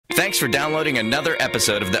Thanks for downloading another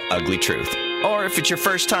episode of The Ugly Truth. Or if it's your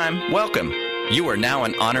first time, welcome. You are now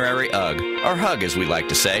an honorary UG, or Hug as we like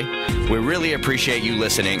to say. We really appreciate you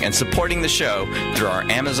listening and supporting the show through our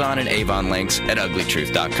Amazon and Avon links at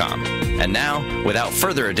uglytruth.com. And now, without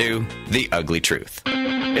further ado, The Ugly Truth.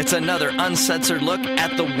 It's another uncensored look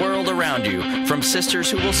at the world around you from sisters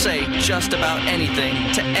who will say just about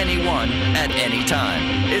anything to anyone at any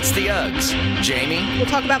time. It's the Uggs. Jamie. We'll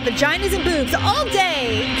talk about vaginas and boobs all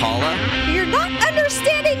day. Paula. You're not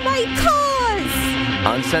understanding my cause.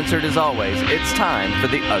 Uncensored as always, it's time for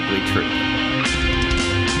The Ugly Truth.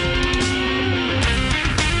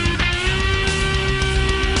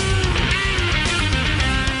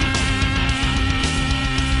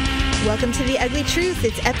 Welcome to The Ugly Truth.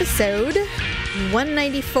 It's episode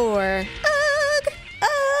 194.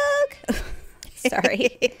 Ugh.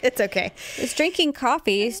 Sorry. It's okay. I was drinking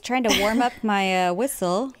coffee, trying to warm up my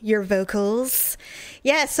whistle. Your vocals.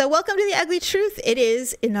 Yeah, so welcome to The Ugly Truth. It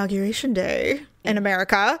is Inauguration Day in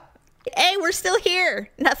America. Hey, we're still here.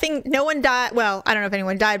 No one died. Well, I don't know if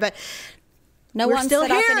anyone died, but no one set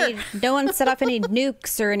off any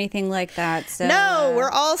nukes or anything like that. So no, we're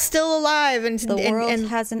all still alive, and the world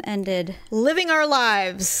hasn't ended. Living our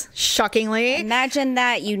lives, shockingly. Imagine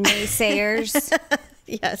that, you naysayers.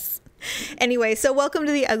 Yes. Anyway, so welcome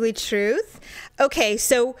to The Ugly Truth. Okay,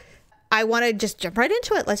 so I want to just jump right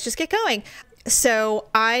into it. Let's just get going. So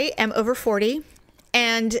I am over 40.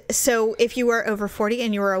 And so if you are over 40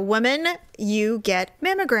 and you are a woman, you get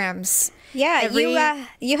mammograms. Yeah,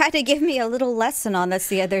 you had to give me a little lesson on this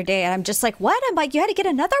the other day. And I'm just like, what? I'm like, you had to get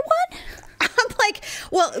another one? I'm like,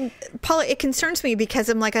 well, Paula, it concerns me because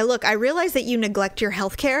I'm like, I realize that you neglect your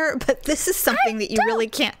health care, but this is something that you really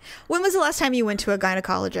can't. When was the last time you went to a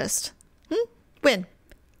gynecologist? When?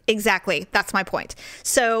 Exactly. That's my point.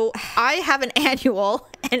 So I have an annual,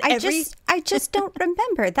 and I just don't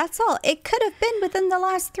remember. That's all. It could have been within the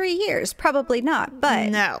last 3 years. Probably not, but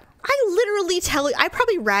no. I literally tell you, I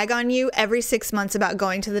probably rag on you every 6 months about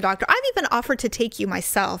going to the doctor. I've even offered to take you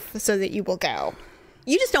myself so that you will go.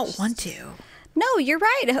 You just don't want to. No, you're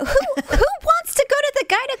right. Who wants to go to the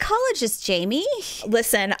gynecologist, Jamie?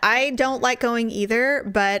 Listen, I don't like going either,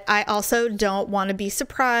 but I also don't want to be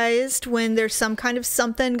surprised when there's some kind of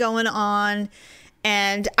something going on.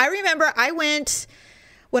 And I remember I went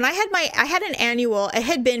when I had an annual. It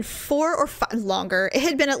had been 4 or 5 longer. It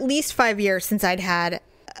had been at least 5 years since I'd had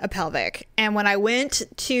a pelvic. And when I went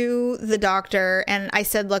to the doctor and I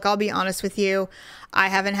said, look, I'll be honest with you, I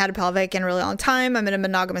haven't had a pelvic in a really long time. I'm in a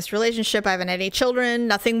monogamous relationship. I haven't had any children,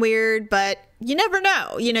 nothing weird, but you never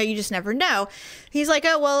know. You just never know. He's like,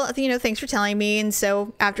 oh, well, thanks for telling me. And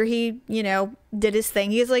so after he, did his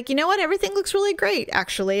thing, he's like, you know what? Everything looks really great,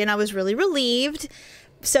 actually. And I was really relieved.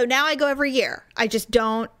 So now I go every year. I just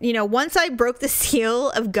don't, once I broke the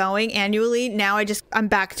seal of going annually, now I'm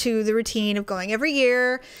back to the routine of going every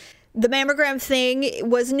year. The mammogram thing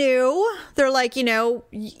was new. They're like,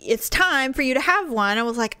 it's time for you to have one. I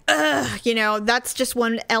was like, ugh, that's just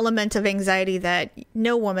one element of anxiety that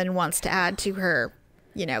no woman wants to add to her,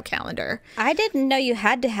 calendar. I didn't know you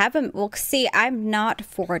had to have them. Well, see, I'm not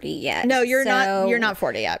 40 yet. No, you're not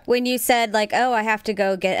 40 yet. When you said like, oh, I have to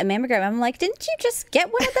go get a mammogram, I'm like, didn't you just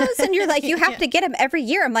get one of those? And you're like, you have to get them every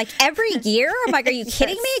year. I'm like, every year? I'm like, are you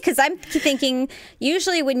kidding me? Because I'm thinking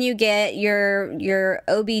usually when you get your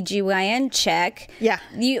OBGYN check,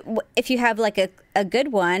 if you have like a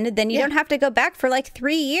good one, then you don't have to go back for like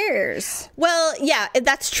 3 years. Well, yeah,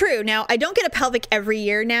 that's true. Now, I don't get a pelvic every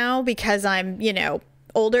year now because I'm,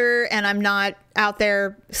 older and I'm not out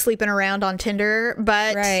there sleeping around on Tinder,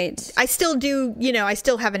 but right. I still do, I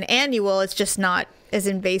still have an annual. It's just not as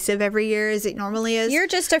invasive every year as it normally is. You're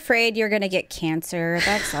just afraid you're going to get cancer.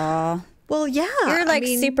 That's all. Well, yeah. You're like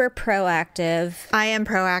super proactive. I am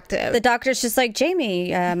proactive. The doctor's just like,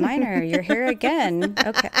 Jamie, minor, you're here again.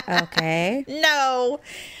 Okay.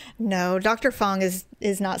 No, Dr. Fong is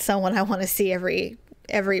not someone I want to see every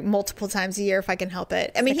multiple times a year if I can help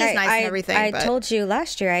it. I mean, he's nice and everything. I told you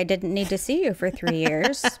last year I didn't need to see you for 3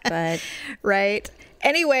 years, but right.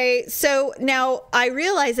 Anyway, so now I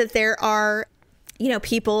realize that there are,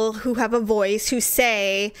 people who have a voice who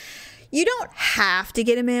say, you don't have to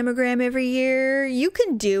get a mammogram every year. You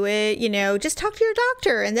can do it, just talk to your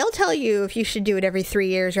doctor and they'll tell you if you should do it every 3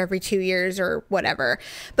 years or every 2 years or whatever.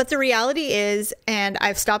 But the reality is, and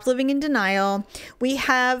I've stopped living in denial, we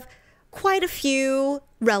have quite a few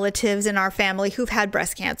relatives in our family who've had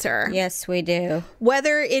breast cancer. Yes, we do.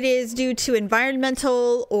 Whether it is due to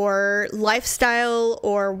environmental or lifestyle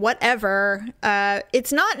or whatever,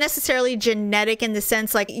 it's not necessarily genetic in the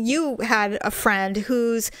sense like you had a friend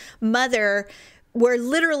whose mother, where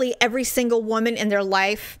literally every single woman in their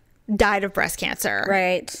life died of breast cancer.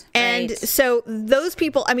 Right. And so those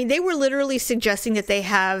people, I mean, they were literally suggesting that they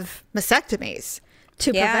have mastectomies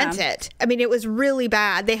to prevent it. I mean, it was really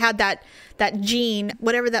bad. They had that gene,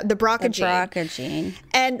 whatever the BRCA gene. The BRCA gene.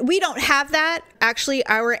 And we don't have that. Actually,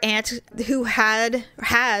 our aunt who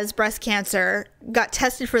has breast cancer got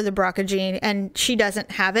tested for the BRCA gene, and she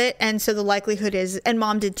doesn't have it. And so the likelihood is, and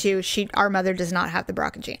mom did too, our mother does not have the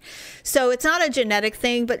BRCA gene. So it's not a genetic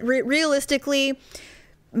thing, but realistically,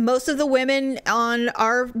 most of the women on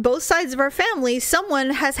both sides of our family,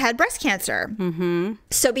 someone has had breast cancer. Mm-hmm.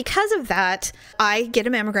 So because of that, I get a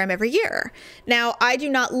mammogram every year. Now, I do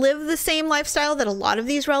not live the same lifestyle that a lot of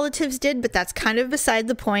these relatives did, but that's kind of beside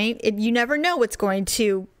the point. You never know what's going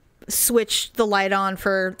to switch the light on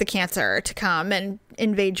for the cancer to come and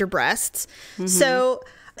invade your breasts. Mm-hmm. So,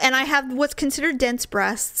 and I have what's considered dense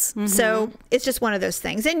breasts. Mm-hmm. So it's just one of those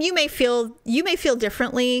things. And you may feel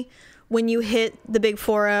differently when you hit the big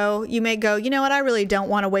 4-0. You may go, you know what, I really don't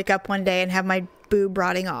want to wake up one day and have my boob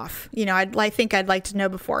rotting off. You know, I think I'd like to know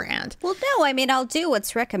beforehand. Well, no, I mean, I'll do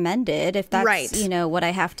what's recommended if that's, right, you know, what I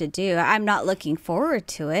have to do. I'm not looking forward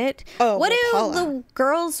to it. Oh, what well, do the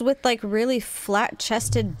girls with like really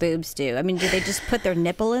flat-chested boobs do? I mean, do they just put their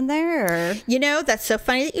nipple in there? Or? You know, that's so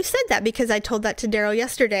funny that you said that, because I told that to Daryl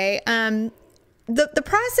yesterday. The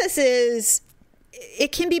process is,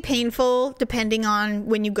 it can be painful depending on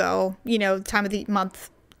when you go, you know, time of the month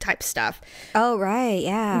type stuff. Oh, right.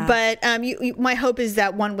 Yeah. But my hope is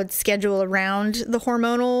that one would schedule around the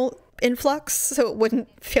hormonal influx so it wouldn't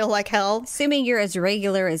feel like hell. Assuming you're as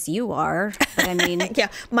regular as you are. But I mean, yeah,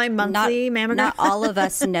 my monthly mammogram. Not all of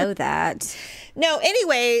us know that. No,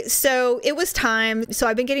 anyway, so it was time. So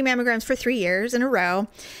I've been getting mammograms for 3 years in a row.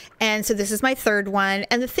 And so this is my third one.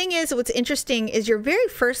 And the thing is, what's interesting is your very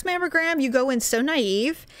first mammogram, you go in so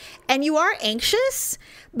naive and you are anxious,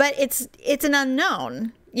 but it's an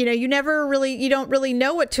unknown. You know, you don't really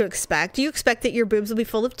know what to expect. You expect that your boobs will be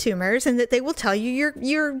full of tumors and that they will tell you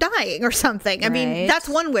you're dying or something. I mean, that's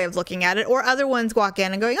one way of looking at it. Or other ones walk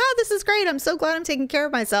in and going, oh, this is great. I'm so glad I'm taking care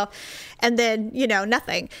of myself. And then, you know,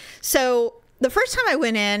 nothing. So the first time I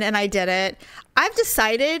went in and I did it, I've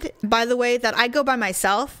decided, by the way, that I go by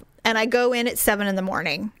myself. And I go in at 7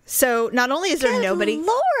 a.m. So not only is there nobody,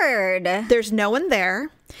 Lord, there's no one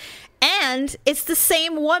there. And it's the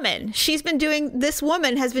same woman. This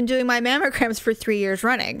woman has been doing my mammograms for 3 years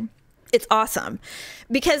running. It's awesome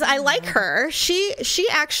because I like her. She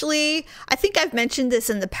actually, I think I've mentioned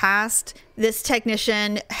this in the past, this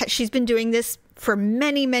technician, she's been doing this for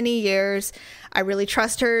many, many years. I really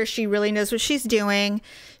trust her. She really knows what she's doing.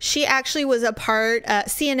 She actually was a part,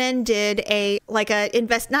 CNN did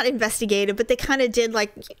not investigative, but they kind of did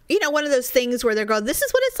like, you know, one of those things where they're going, this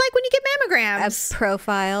is what it's like when you get mammograms. A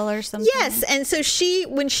profile or something. Yes. And so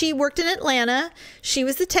when she worked in Atlanta, she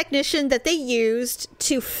was the technician that they used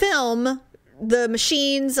to film the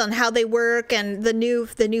machines on how they work and the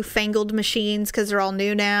newfangled machines, because they're all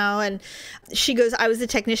new now. And she goes, I was the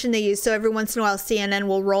technician they used. So every once in a while, CNN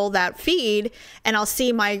will roll that feed and I'll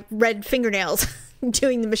see my red fingernails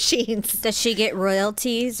doing the machines. Does she get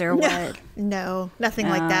royalties or what? No, nothing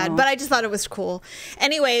like that. But I just thought it was cool.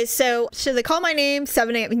 Anyway, so they call my name,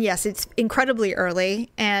 7 a.m. And yes, it's incredibly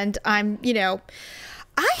early. And I'm, you know,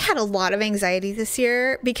 I had a lot of anxiety this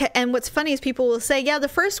year and what's funny is people will say, yeah, the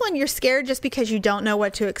first one you're scared just because you don't know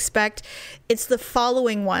what to expect. It's the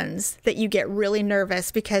following ones that you get really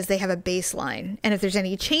nervous because they have a baseline. And if there's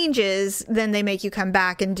any changes, then they make you come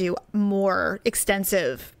back and do more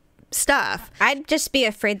extensive stuff. I'd just be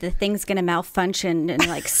afraid the thing's going to malfunction and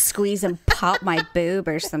like squeeze and pop my boob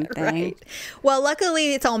or something. Right. Well,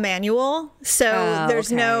 luckily it's all manual. So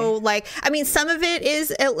there's no I mean, some of it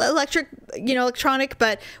is electronic,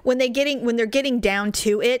 but when they're getting down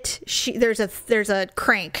to it, there's a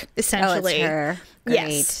crank essentially. Oh, it's her. Great.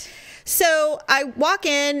 Yes. So I walk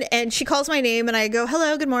in and she calls my name and I go,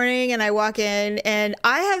 hello, good morning. And I walk in and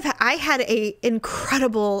I had a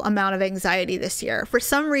incredible amount of anxiety this year. For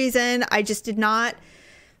some reason, I just did not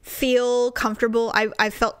feel comfortable.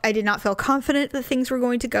 I did not feel confident that things were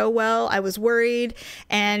going to go well. I was worried.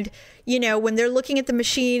 And, you know, when they're looking at the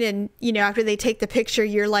machine and, you know, after they take the picture,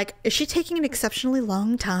 you're like, is she taking an exceptionally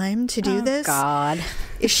long time to do this? God.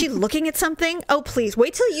 Is she looking at something? Oh, please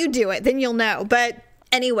wait till you do it. Then you'll know. But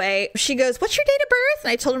anyway, she goes, what's your date of birth?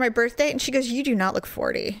 And I told her my birthday and she goes, you do not look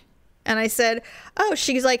 40. And I said, oh,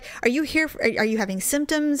 she's like, are you are you having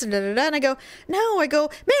symptoms? And I go, no. I go,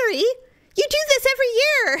 Mary, you do this every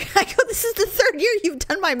year. I go, this is the third year you've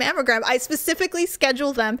done my mammogram. I specifically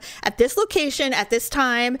schedule them at this location at this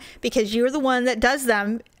time because you're the one that does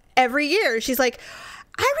them every year. She's like,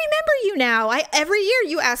 I remember you now. Every year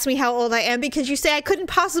you ask me how old I am because you say I couldn't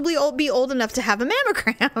possibly be old enough to have a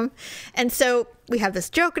mammogram. And so we have this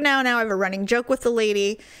joke now. Now I have a running joke with the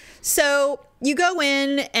lady. So you go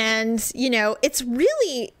in and, you know, it's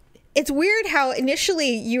weird how initially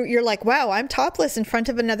you're like, wow, I'm topless in front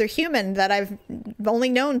of another human that I've only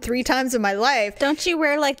known 3 times in my life. Don't you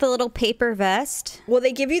wear like the little paper vest? Well,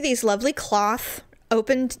 they give you these lovely cloth,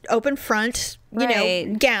 open front, you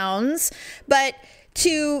know, gowns. But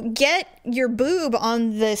to get your boob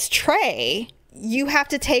on this tray, you have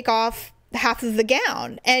to take off half of the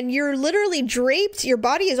gown. And you're literally draped, your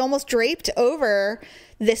body is almost draped over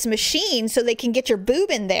this machine so they can get your boob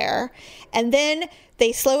in there. And then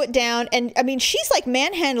they slow it down, and I mean, she's like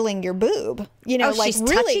manhandling your boob, you know, like she's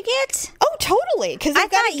really touching it. Oh, totally. Because I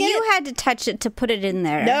thought you had to touch it to put it in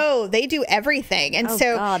there. No, they do everything, and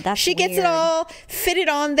she gets it all fitted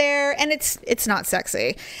on there, and it's not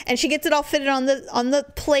sexy. And she gets it all fitted on the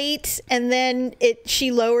plate, and then she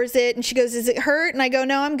lowers it, and she goes, "Does it hurt?" And I go,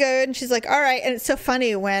 "No, I'm good." And she's like, "All right." And it's so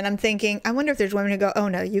funny when I'm thinking, I wonder if there's women who go, "Oh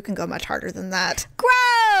no, you can go much harder than that."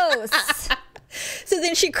 Gross. So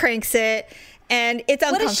then she cranks it. And it's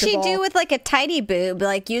uncomfortable. What does she do with like a tiny boob?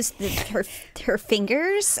 Like use her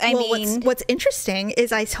fingers? I mean, what's interesting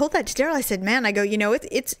is I told that to Daryl. I said, "Man, I go, you know,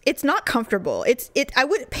 it's not comfortable.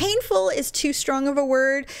 Painful is too strong of a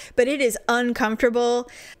word, but it is uncomfortable."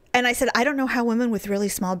 And I said, I don't know how women with really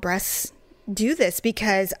small breasts do this,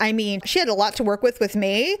 because I mean, she had a lot to work with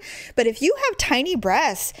me, but if you have tiny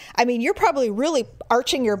breasts, I mean, you're probably really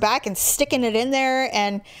arching your back and sticking it in there,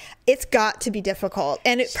 and it's got to be difficult,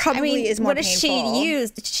 and it probably is more painful. What does she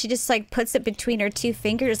use? She just like puts it between her 2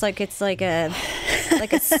 fingers like it's like a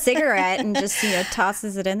cigarette, and just, you know,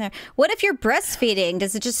 tosses it in there. What if you're breastfeeding?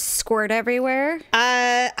 Does it just squirt everywhere?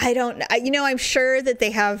 I don't, you know, I'm sure that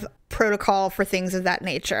they have protocol for things of that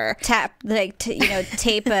nature.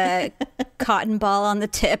 Tape a cotton ball on the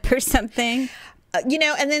tip or something. You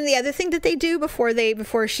know, and then the other thing that they do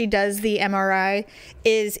before she does the MRI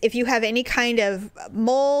is if you have any kind of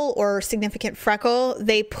mole or significant freckle,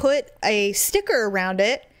 they put a sticker around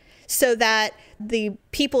it so that the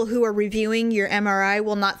people who are reviewing your MRI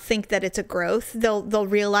will not think that it's a growth. They'll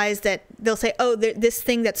realize that they'll say, "Oh, this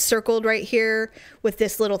thing that's circled right here with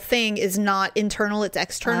this little thing is not internal; it's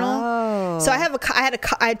external." Oh. So I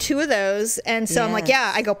had 2 of those, and so I'm like,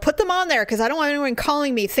 "Yeah," I go, "Put them on there because I don't want anyone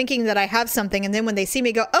calling me thinking that I have something, and then when they see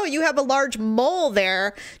me, go, 'Oh, you have a large mole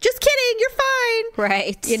there.' Just kidding, you're fine."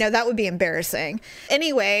 Right. You know, that would be embarrassing.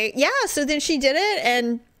 Anyway, yeah. So then she did it,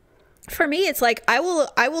 and for me, it's like I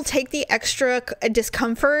will take the extra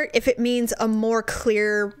discomfort if it means a more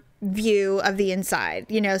clear view of the inside,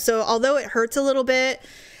 you know. So although it hurts a little bit,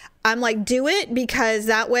 I'm like, do it, because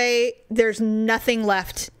that way there's nothing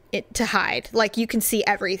left to hide. Like, you can see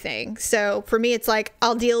everything. So for me, it's like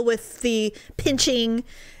I'll deal with the pinching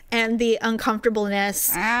and the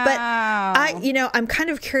uncomfortableness. Ow. But I'm kind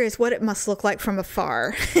of curious what it must look like from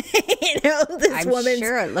afar. I'm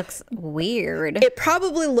sure it looks weird. It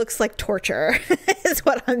probably looks like torture is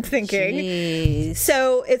what I'm thinking. Jeez.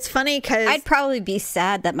 So it's funny because I'd probably be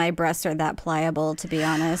sad that my breasts are that pliable, to be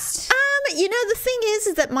honest. You know, the thing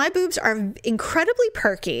is that my boobs are incredibly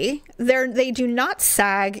perky. They do not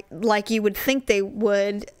sag like you would think they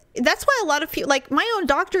would. That's why a lot of people, like my own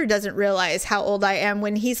doctor, doesn't realize how old I am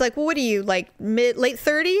when he's like, "Well, what are you, like late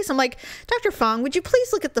 30s?" I'm like, "Dr. Fong, would you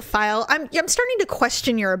please look at the file? I'm starting to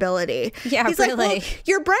question your ability." Yeah, he's really. like, "Well,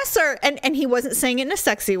 your breasts are," and he wasn't saying it in a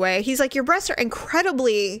sexy way. He's like, "Your breasts are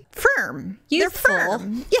incredibly firm. Youthful." They're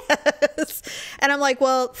firm." Yes. And I'm like,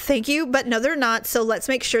 "Well, thank you, but no, they're not. So let's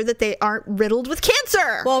make sure that they aren't riddled with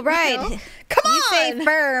cancer." Well, right. You know? Come on. You say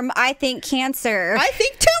firm, I think cancer. I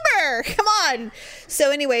think tumor. Come on.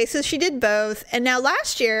 So anyway, so she did both. And now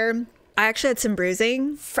last year, I actually had some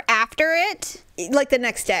bruising. After it? Like the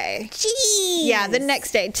next day. Jeez. Yeah, the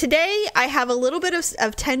next day. Today, I have a little bit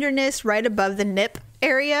of tenderness right above the nip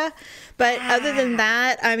area. But other than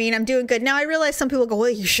that, I mean, I'm doing good. Now, I realize some people go, "Well,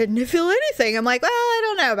 you shouldn't feel anything." I'm like, well, I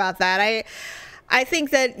don't know about that. I think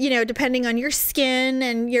that, you know, depending on your skin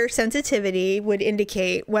and your sensitivity would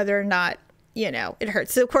indicate whether or not, you know, it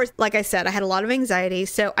hurts. So, of course, like I said, I had a lot of anxiety.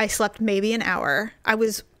 So I slept maybe an hour. I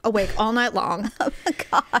was awake all night long. Oh, my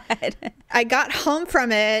God. I got home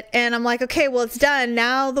from it and I'm like, okay, well, it's done.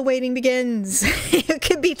 Now the waiting begins. It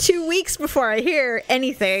could be 2 weeks before I hear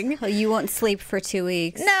anything. Well, you won't sleep for 2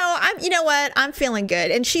 weeks. No, you know what? I'm feeling good.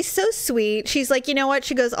 And she's so sweet. She's like, you know what?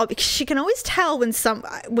 She goes, she can always tell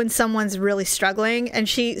when someone's really struggling. And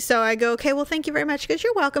so I go, okay, well, thank you very much. She goes,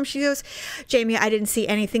 you're welcome. She goes, Jamie, I didn't see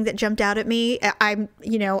anything that jumped out at me. I'm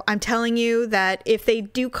telling you that if they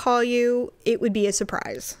do call you, it would be a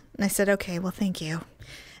surprise. And I said, okay, well, thank you.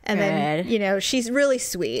 And then, you know, she's really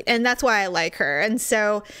sweet. And that's why I like her. And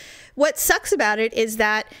so what sucks about it is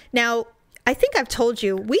that now, I think I've told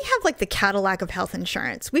you, we have like the Cadillac of health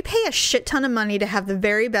insurance. We pay a shit ton of money to have the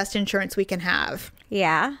very best insurance we can have.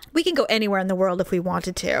 Yeah. We can go anywhere in the world if we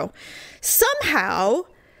wanted to. Somehow,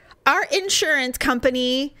 our insurance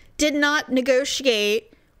company did not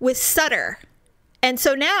negotiate with Sutter. And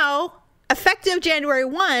so now, effective January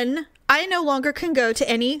 1, I no longer can go to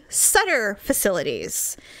any Sutter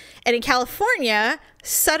facilities. And in California,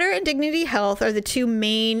 Sutter and Dignity Health are the two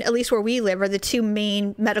main, at least where we live, are the two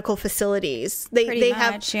main medical facilities. They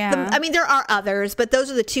have, I mean, there are others, but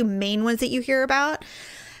those are the two main ones that you hear about.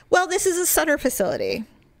 Well, this is a Sutter facility.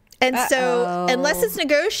 And so unless it's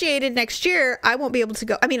negotiated next year, I won't be able to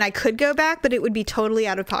go. I mean, I could go back, but it would be totally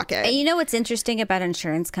out of pocket. And you know what's interesting about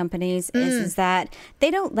insurance companies is that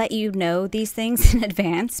they don't let you know these things in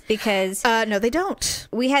advance because... no, they don't.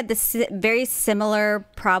 We had this very similar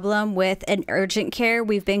problem with an urgent care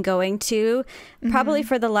we've been going to probably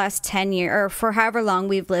for the last 10 years or for however long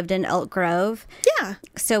we've lived in Elk Grove. Yeah.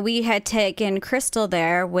 So we had taken Crystal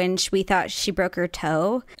there when we thought she broke her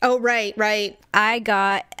toe. Oh, right. I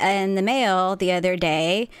got in the mail the other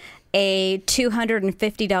day a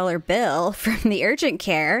 $250 bill from the urgent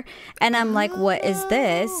care. And I'm like, what is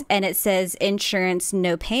this? And it says insurance,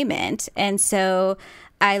 no payment. And so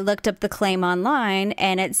I looked up the claim online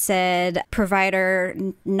and it said provider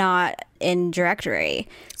not in directory.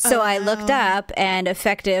 So I looked up and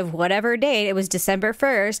effective whatever date, it was December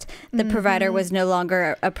 1st, the provider was no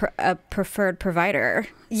longer a preferred provider.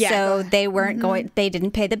 Yeah. So they weren't going, they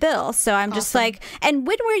didn't pay the bill. So I'm just like, and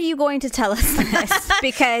when were you going to tell us this?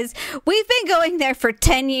 Because we've been going there for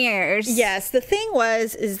 10 years. Yes. The thing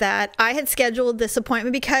is that I had scheduled this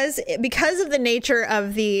appointment because of the nature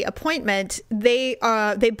of the appointment, they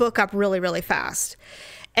book up really, really fast.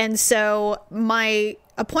 And so my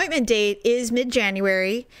appointment date is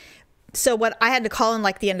mid-January. So what I had to call in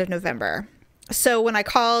like the end of November. So when I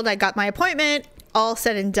called, I got my appointment, all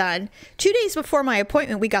said and done. 2 days before my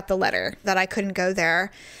appointment, we got the letter that I couldn't go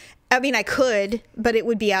there. I mean, I could, but it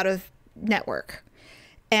would be out of network.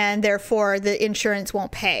 And therefore, the insurance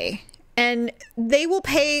won't pay. And they will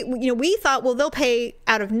pay, you know, we thought, well, they'll pay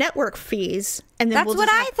out of network fees. And then That's what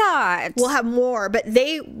I thought. We'll have more, but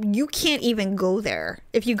you can't even go there.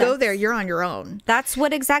 If you go there, you're on your own. That's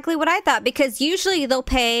exactly what I thought, because usually they'll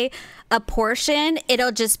pay a portion.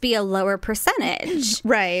 It'll just be a lower percentage.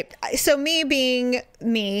 Right. So me being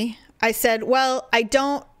me, I said, well,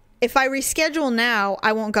 if I reschedule now,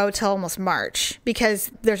 I won't go till almost March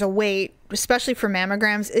because there's a wait, especially for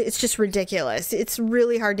mammograms. It's just ridiculous. It's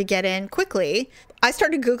really hard to get in quickly. I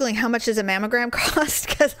started Googling how much does a mammogram cost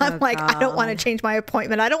because I'm I don't want to change my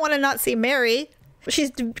appointment. I don't want to not see Mary.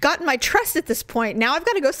 She's gotten my trust at this point. Now I've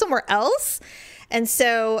got to go somewhere else. And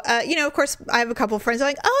so, of course, I have a couple of friends who are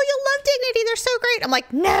like, oh, you'll love Dignity. They're so great. I'm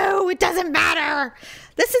like, no, it doesn't matter.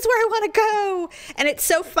 This is where I want to go. And it's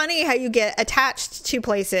so funny how you get attached to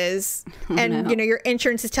places and, your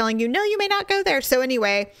insurance is telling you, no, you may not go there. So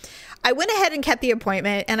anyway, I went ahead and kept the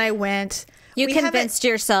appointment and I went. You convinced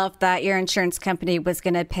yourself that your insurance company was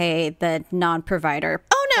going to pay the non-provider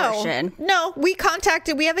portion. No, we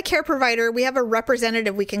have a care provider. We have a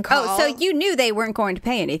representative we can call. Oh, so you knew they weren't going to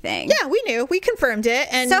pay anything. Yeah, we knew. We confirmed it.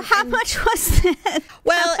 And so how much was it?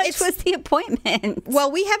 Well, how much was the appointment?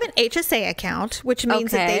 Well, we have an HSA account, which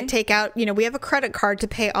means that they take out, we have a credit card to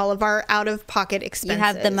pay all of our out-of-pocket expenses. You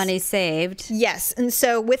have the money saved. Yes. And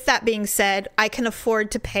so with that being said, I can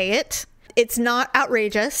afford to pay it. It's not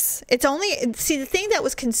outrageous. The thing that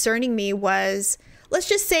was concerning me was, let's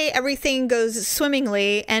just say everything goes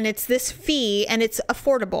swimmingly and it's this fee and it's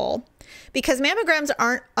affordable, because mammograms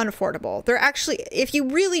aren't unaffordable. They're actually, if you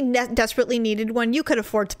really desperately needed one, you could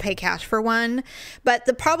afford to pay cash for one. But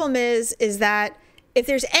the problem is that if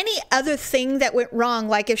there's any other thing that went wrong,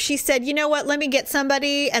 like if she said, you know what, let me get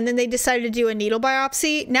somebody, and then they decided to do a needle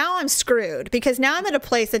biopsy, now I'm screwed because now I'm at a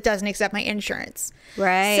place that doesn't accept my insurance.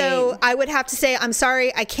 Right. So I would have to say, I'm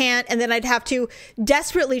sorry, I can't. And then I'd have to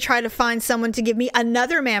desperately try to find someone to give me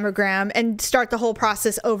another mammogram and start the whole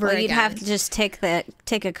process over again. You'd have to just take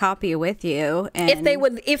a copy with you. And if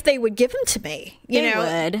they would give them to me, they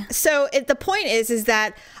would. So the point is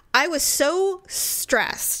that I was so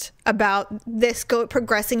stressed about this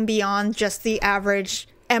progressing beyond just the average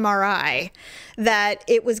MRI that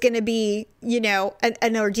it was going to be,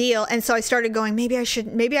 an ordeal. And so I started going, maybe I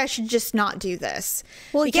should just not do this.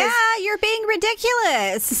 Well, you're being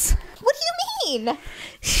ridiculous. What do you mean?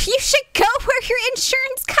 You should go where your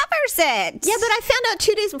insurance covers it. Yeah, but I found out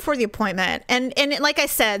 2 days before the appointment. And like I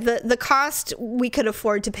said, the cost we could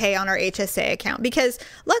afford to pay on our HSA account, because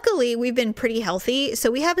luckily we've been pretty healthy.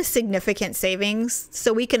 So we have a significant savings,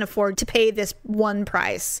 so we can afford to pay this one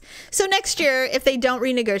price. So next year, if they don't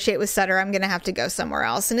renegotiate with Sutter, I'm going to have to go somewhere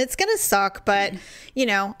else. And it's going to suck, but, you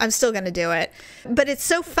know, I'm still going to do it. But it's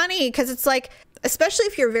so funny because it's like, especially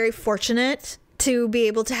if you're very fortunate to be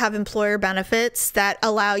able to have employer benefits that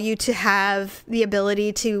allow you to have the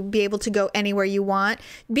ability to be able to go anywhere you want,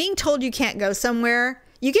 being told you can't go somewhere,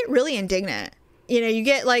 you get really indignant. You know, you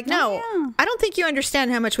get like, no, I don't think you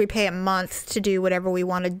understand how much we pay a month to do whatever we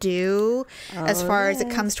want to do as far as it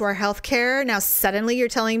comes to our health care. Now, suddenly you're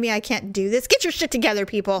telling me I can't do this? Get your shit together,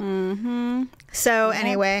 people. So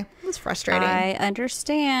anyway, it's frustrating. I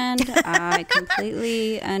understand. I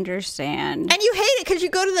completely understand. And you hate it because you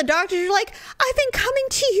go to the doctor, you're like, I've been coming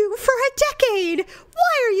to you for a decade.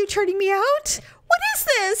 Why are you turning me out? What is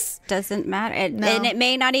this? Doesn't matter. And it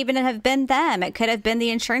may not even have been them. It could have been the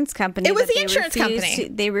insurance company. It was the insurance company.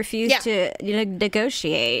 They refused to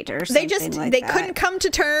negotiate or something like that. They couldn't come to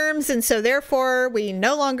terms, and so therefore we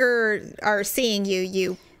no longer are seeing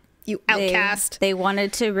you outcast. They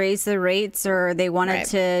wanted to raise the rates, or they wanted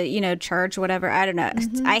to, charge whatever. I don't know.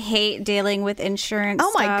 I hate dealing with insurance.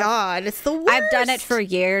 Oh my God, it's the worst. I've done it for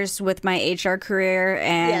years with my HR career,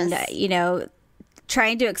 and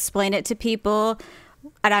trying to explain it to people,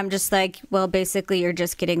 and I'm just like, well, basically you're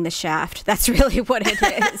just getting the shaft. That's really what it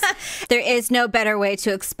is. There is no better way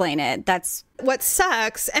to explain it. That's what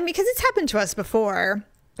sucks. And because it's happened to us before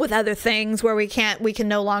with other things where we can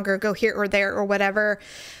no longer go here or there or whatever.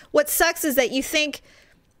 What sucks is that you think,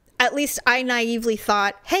 at least I naively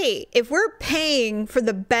thought, hey, if we're paying for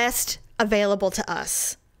the best available to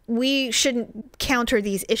us, we shouldn't counter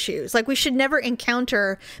these issues. Like, we should never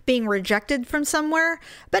encounter being rejected from somewhere,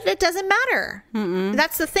 but it doesn't matter.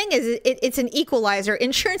 That's the thing, is it's an equalizer.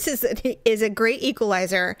 Insurance is a great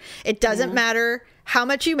equalizer. It doesn't matter how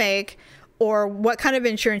much you make or what kind of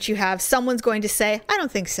insurance you have. Someone's going to say, I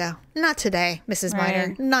don't think so. Not today, Mrs.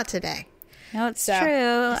 Miner. Not today. No, it's true.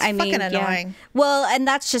 It's fucking annoying. Yeah. Well, and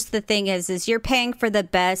that's just the thing is you're paying for the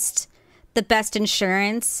best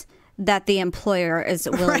insurance that the employer is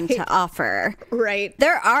willing to offer. Right.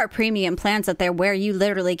 There are premium plans out there where you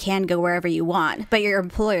literally can go wherever you want, but your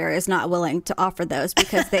employer is not willing to offer those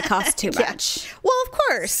because they cost too much. Well, of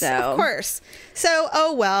course. Of course. So,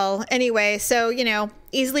 oh well. Anyway, so,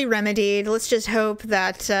 easily remedied. Let's just hope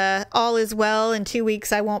that all is well. In 2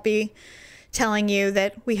 weeks, I won't be telling you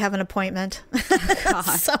that we have an appointment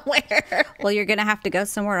somewhere. Well, you're going to have to go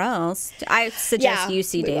somewhere else. I suggest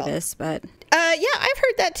UC Davis, but... yeah, I've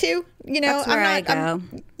heard that too. That's where I go.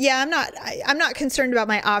 I'm not concerned about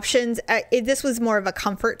my options. This was more of a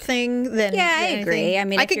comfort thing than I agree. I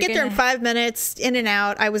mean, I could get there in 5 minutes, in and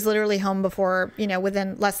out. I was literally home before,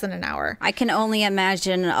 within less than an hour. I can only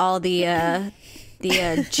imagine all the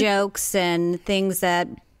jokes and things that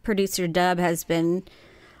producer Dub has been,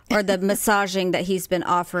 or the massaging that he's been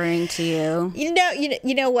offering to you. You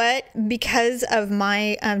know what? Because of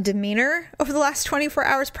my demeanor over the last 24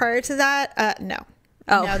 hours prior to that, no.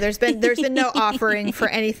 Oh. No, there's been no offering for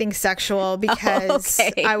anything sexual because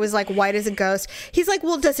I was like white as a ghost. He's like,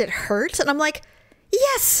 well, does it hurt? And I'm like,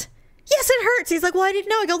 yes, it hurts. He's like, well, I didn't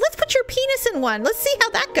know. I go, let's put your penis in one. Let's see how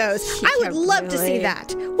that goes. I would love to see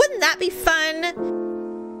that. Wouldn't that be fun?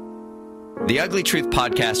 The Ugly Truth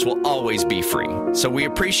podcast will always be free, so we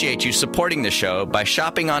appreciate you supporting the show by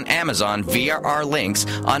shopping on Amazon via our links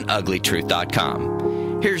on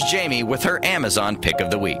uglytruth.com. Here's Jamie with her Amazon pick of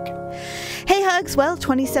the week. Hey Hugs, well,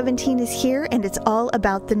 2017 is here and it's all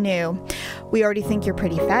about the new. We already think you're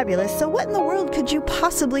pretty fabulous, so what in the world could you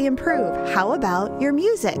possibly improve? How about your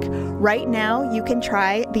music? Right now, you can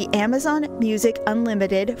try the Amazon Music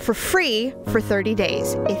Unlimited for free for 30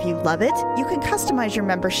 days. If you love it, you can customize your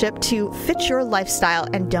membership to fit your lifestyle.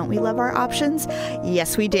 And don't we love our options?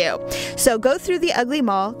 Yes, we do. So go through the Ugly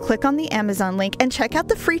Mall, click on the Amazon link, and check out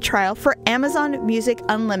the free trial for Amazon Music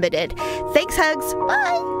Unlimited. Thanks, Hugs.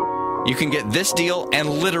 Bye. You can get this deal and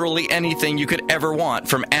literally anything you could ever want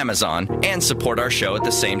from Amazon and support our show at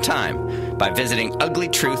the same time by visiting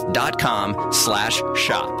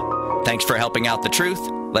uglytruth.com/shop. Thanks for helping out the truth.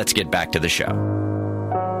 Let's get back to the show.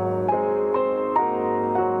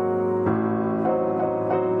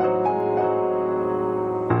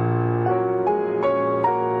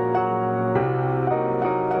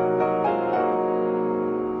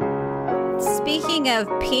 Speaking of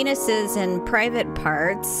penises and private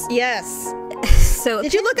parts. Yes. So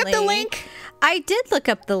did you look up the link? I did look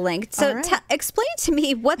up the link. So All right. explain to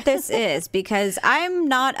me what this is, because I'm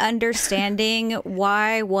not understanding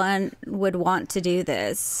why one would want to do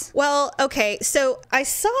this. Well, okay. So I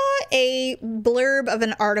saw a blurb of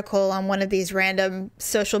an article on one of these random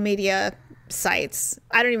social media sites.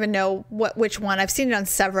 I don't even know which one. I've seen it on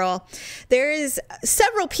several. There is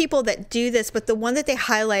several people that do this, but the one that they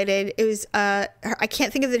highlighted is I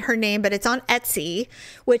can't think of her name, but it's on Etsy,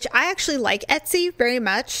 which I actually like Etsy very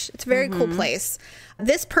much. It's a very cool place.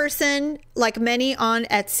 This person, like many on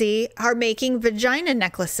Etsy, are making vagina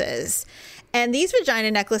necklaces. And these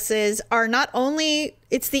vagina necklaces are not only,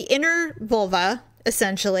 it's the inner vulva,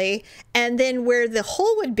 essentially, and then where the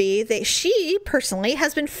hole would be, she personally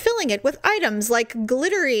has been filling it with items like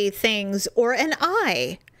glittery things or an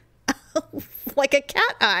eye, like a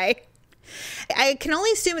cat eye. I can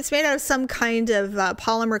only assume it's made out of some kind of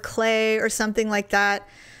polymer clay or something like that.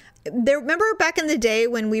 Remember back in the day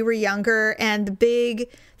when we were younger, and the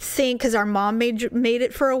big thing, because our mom made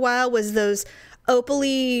it for a while, was those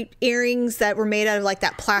opaly earrings that were made out of like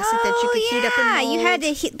that plastic that you could heat up and mold.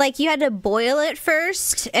 You had to boil it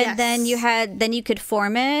first, and then you could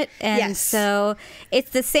form it, and so it's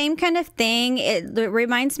the same kind of thing. It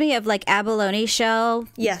reminds me of like abalone shell,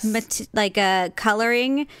 like a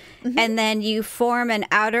coloring, and then you form an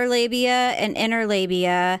outer labia and inner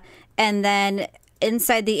labia, and then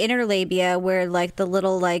inside the inner labia, where like the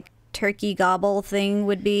little like turkey gobble thing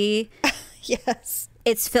would be,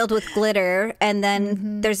 it's filled with glitter, and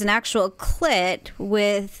then there's an actual clit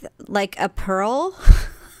with like a pearl,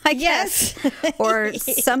 I guess, or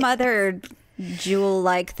some other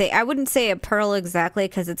jewel-like thing. I wouldn't say a pearl exactly,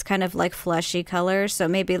 because it's kind of like fleshy color, so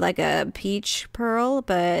maybe like a peach pearl,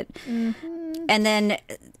 but and then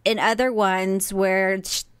in other ones where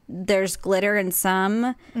there's glitter in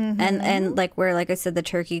some, and like where, like I said, the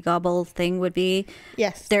turkey gobble thing would be,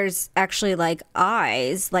 there's actually like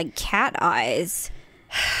eyes, like cat eyes.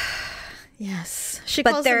 She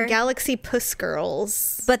calls them Galaxy Puss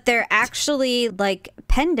Girls, but they're actually like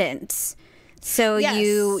pendants. So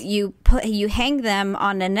you hang them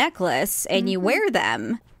on a necklace and you wear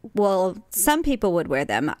them. Well, some people would wear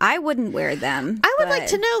them. I wouldn't wear them. I would like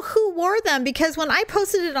to know who wore them, because when I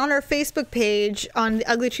posted it on our Facebook page, on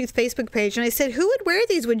the Ugly Truth Facebook page, and I said, who would wear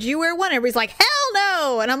these? Would you wear one? Everybody's like, hell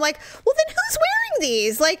no. And I'm like, well, then who's wearing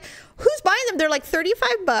these? Like, who's buying them? They're like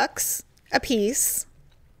 $35 a piece.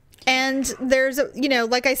 And there's,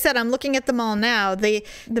 like I said, I'm looking at them all now. The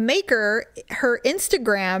maker, her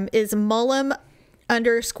Instagram is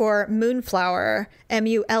Mullum_Moonflower,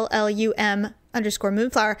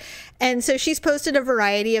 MULLUM_Moonflower. And so she's posted a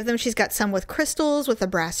variety of them. She's got some with crystals, with a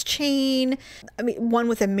brass chain, one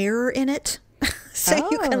with a mirror in it. So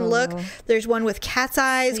you can look. There's one with cat's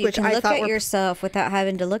eyes, so which I thought look at yourself without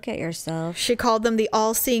having to look at yourself. She called them the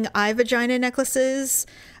all-seeing eye vagina necklaces.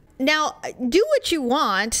 Now, do what you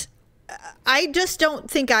want. I just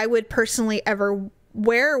don't think I would personally ever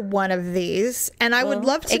wear one of these, and I would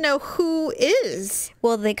love to know who is.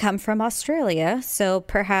 Well, they come from Australia, so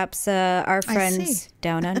perhaps our friends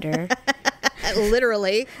down under.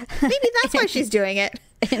 Literally. Maybe that's why she's doing it.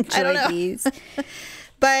 I don't know. These.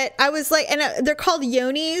 But I was like, and they're called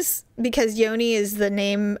yonis because yoni is the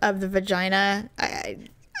name of the vagina.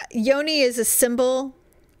 Yoni is a symbol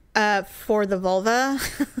for the vulva.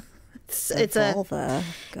 It's a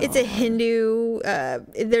Hindu.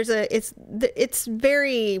 It's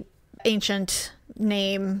very ancient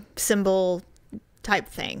name symbol type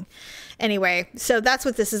thing. Anyway, so that's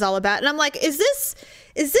what this is all about. And I'm like, is this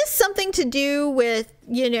something to do with,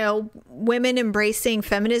 women embracing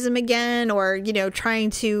feminism again, or, trying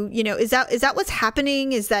to, is that what's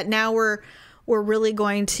happening? Is that now we're really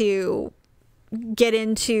going to get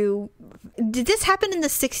into, did this happen in the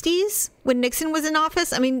 60s when Nixon was in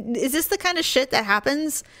office? I mean, is this the kind of shit that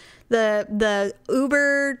happens? The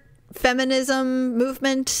uber feminism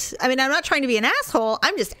movement? I mean, I'm not trying to be an asshole.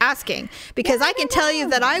 I'm just asking, because I can tell you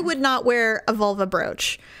that I would not wear a vulva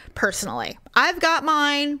brooch personally. I've got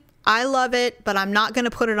mine. I love it, but I'm not going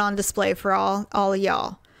to put it on display for all of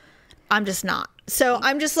y'all. I'm just not. So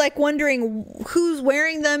I'm just like wondering who's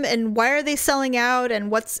wearing them and why are they selling out,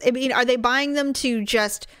 and are they buying them to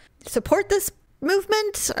just support this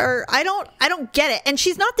movement, or I don't get it. And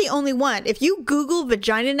she's not the only one. If you Google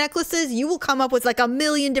vagina necklaces, you will come up with like a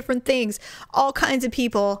million different things, all kinds of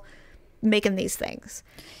people making these things.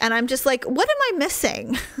 And I'm just like, what am I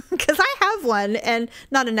missing? Because I have one, and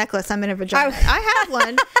not a necklace. I'm in a vagina. I have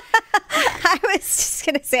one. I was just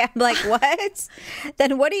going to say, I'm like, what?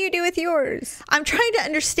 Then what do you do with yours? I'm trying to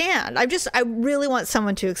understand. I really want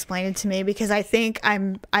someone to explain it to me, because I think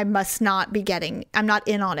I'm not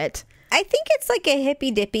in on it. I think it's like a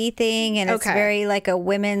hippy dippy thing, and it's very like a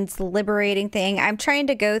women's liberating thing. I'm trying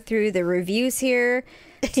to go through the reviews here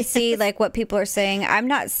to see like what people are saying. I'm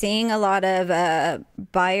not seeing a lot of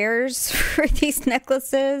buyers for these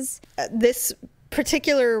necklaces. This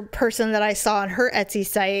particular person that I saw on her Etsy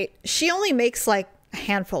site, she only makes like a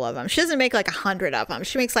handful of them. She doesn't make like 100 of them.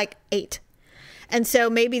 She makes like 8. And so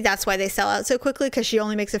maybe that's why they sell out so quickly, because she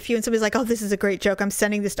only makes a few, and somebody's like, oh, this is a great joke. I'm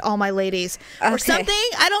sending this to all my ladies or something.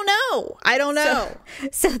 I don't know.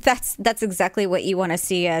 So that's exactly what you want to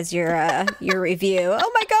see as your review.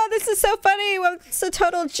 Oh my God, this is so funny. Well, it's a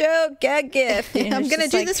total joke, gag gift. I'm going to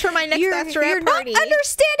do this for my next bachelorette party. Not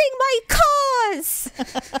understanding my cause.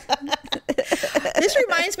 This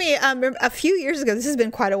reminds me, a few years ago, this has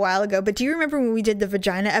been quite a while ago, but do you remember when we did the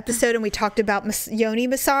vagina episode and we talked about yoni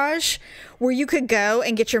massage, where you could go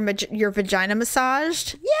and get your vagina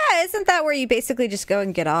massaged? Yeah, isn't that where you basically just go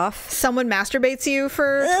and get off? Someone masturbates you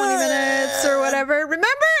for 20 minutes or whatever. Remember?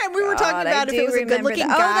 And we were talking about if it was a good-looking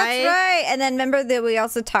guy. Oh, that's right. And then remember that we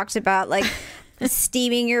also talked about like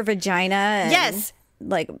steaming your vagina. And, yes.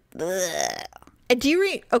 Like, do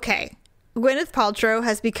you okay. Gwyneth Paltrow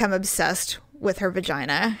has become obsessed with her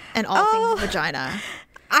vagina and all things vagina.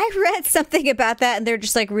 I read something about that, and they're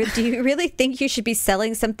just like, do you really think you should be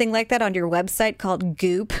selling something like that on your website called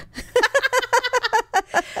Goop?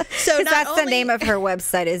 So that's the name of her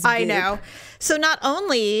website is Goop. I know. So not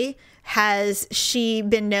only has she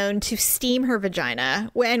been known to steam her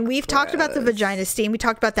vagina, and we've talked about the vagina steam. We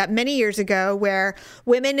talked about that many years ago, where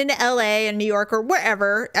women in LA and New York or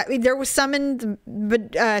wherever, I mean, there was some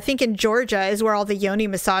I think in Georgia is where all the yoni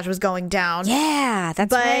massage was going down. Yeah,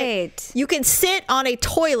 that's right. You can sit on a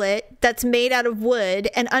toilet that's made out of wood,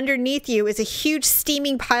 and underneath you is a huge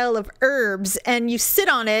steaming pile of herbs, and you sit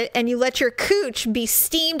on it and you let your cooch be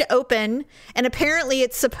steamed open, and apparently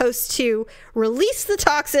it's supposed to release the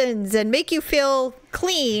toxins and make you feel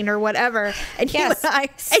clean or whatever. And yes,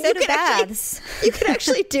 you can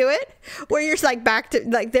actually do it where you're like back to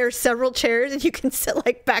like there's several chairs and you can sit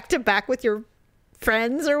like back to back with your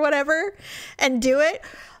friends or whatever and do it.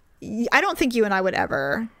 I don't think you and I would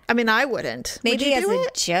ever. I mean, I wouldn't. Maybe as a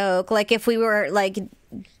joke, like if we were like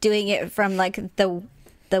doing it from like the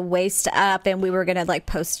waist up and we were gonna like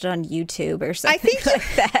post it on YouTube or something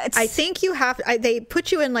like that. I think you have they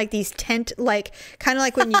put you in like these tent, like kind of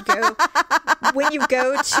like when you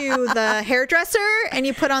go to the hairdresser and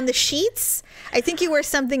you put on the sheets. I think you wear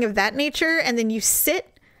something of that nature and then you sit.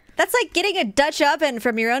 That's like getting a Dutch oven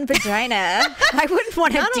from your own vagina. I wouldn't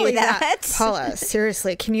want to do that. Paula,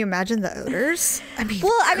 seriously, can you imagine the odors? I mean,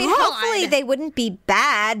 hopefully they wouldn't be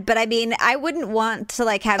bad, but I mean, I wouldn't want to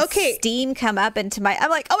like have steam come up into my.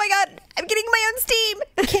 I'm like, oh my God, I'm getting my own steam.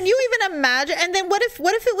 Can you even imagine? And then what if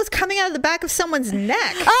it was coming out of the back of someone's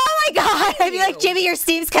neck? Oh my God, I'd be like, Jimmy, your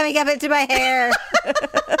steam's coming up into my hair.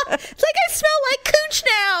 It's like I smell like cooch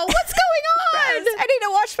now. What's going on? I need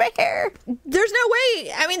to wash my hair. There's no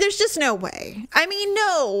way. I mean, there's just no way. I mean,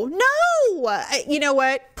 no. You know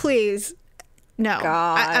what? Please. No.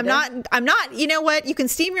 God. I'm not. You know what? You can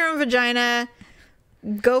steam your own vagina.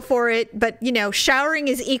 Go for it. But, showering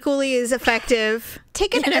is equally as effective.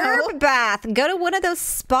 Take an herb bath. Go to one of those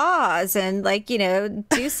spas and, like,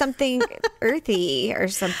 do something earthy or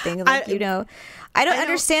something. Like, I don't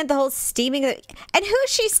understand the whole steaming. And who is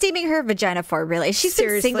she steaming her vagina for, really? She's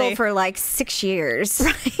been single for like 6 years.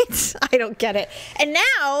 Right? I don't get it. And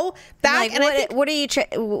now, back... Like, what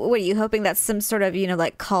are you hoping that's some sort of,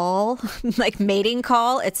 like call? Like mating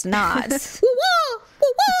call? It's not.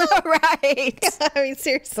 Right. I mean,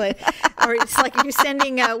 seriously. Or it's like you're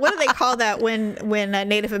sending, what do they call that when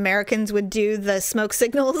Native Americans would do the smoke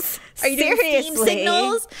signals? Are you doing steam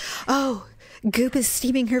signals? Oh, Goop is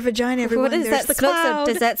steaming her vagina, everyone. What is There's that the smoke cloud.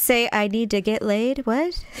 Does that say, I need to get laid?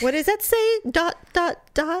 What? What does that say? ...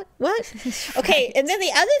 What? Okay, and then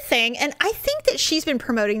the other thing, and I think that she's been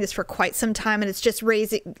promoting this for quite some time, and it's just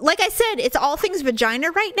raising, like I said, it's all things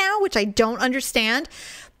vagina right now, which I don't understand.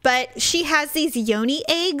 But she has these yoni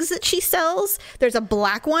eggs that she sells. There's a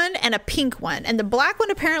black one and a pink one. And the black one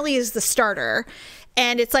apparently is the starter.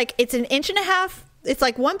 And it's like, it's an inch and a half. It's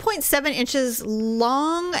like 1.7 inches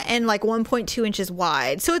long and like 1.2 inches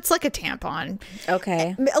wide. So it's like a tampon.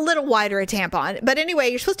 Okay. A little wider a tampon. But anyway,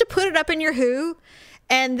 you're supposed to put it up in your hoo.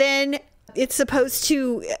 And then it's supposed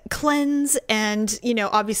to cleanse and,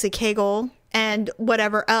 obviously Kegel and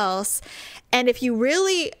whatever else. And if you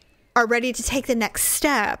really are ready to take the next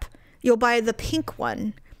step, you'll buy the pink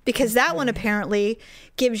one because that one apparently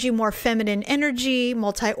gives you more feminine energy,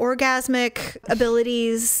 multi-orgasmic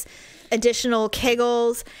abilities, additional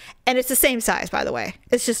kegels, and it's the same size, by the way.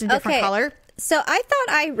 It's just a different color. So I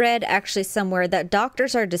thought I read actually somewhere that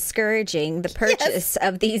doctors are discouraging the purchase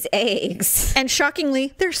of these eggs. And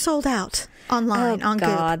shockingly, they're sold out online on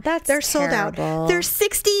God, Goop. They're sold out. terrible. They're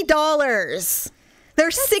 $60. They're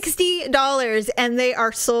 $60 and they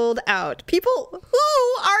are sold out. People,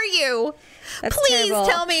 who are you? That's Please terrible.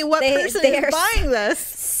 tell me what person they is are buying this.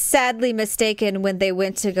 Sadly mistaken when they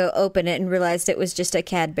went to go open it and realized it was just a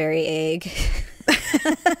Cadbury egg.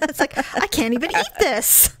 It's like, I can't even eat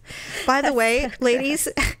this. By the way, ladies,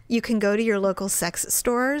 you can go to your local sex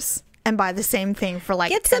stores and buy the same thing for like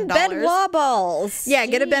Get $10. some Benoit balls. Yeah,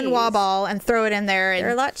 get a Jeez. Benoit ball and throw it in there and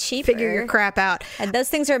They're a lot cheaper. figure your crap out. And those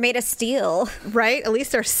things are made of steel. Right? At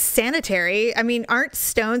least they're sanitary. I mean, aren't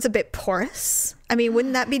stones a bit porous? I mean,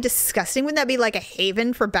 wouldn't that be disgusting? Wouldn't that be like a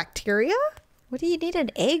haven for bacteria? What do you need an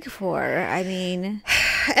egg for? I mean,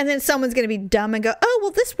 And then someone's going to be dumb and go, oh,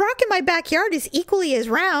 well, this rock in my backyard is equally as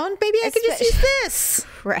round. Maybe I could just use this.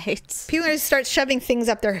 right. People are going to start shoving things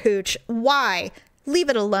up their hooch. Why? Leave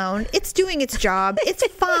it alone. It's doing its job. It's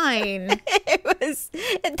fine.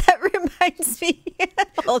 That reminds me.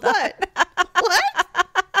 Hold on. What?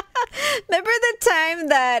 Remember the time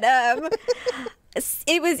that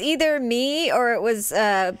it was either me or it was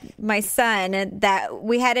my son that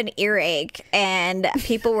we had an earache and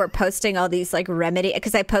people were posting all these like remedy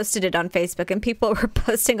because I posted it on Facebook and people were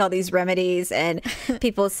posting all these remedies and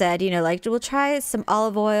people said, like, we'll try some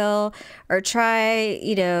olive oil or try,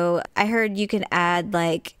 I heard you can add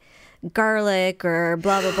like garlic or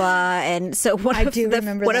blah blah blah. And so one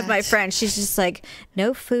of my friends, she's just like,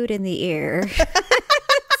 no food in the ear.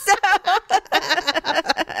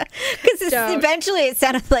 Because eventually it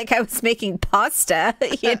sounded like I was making pasta,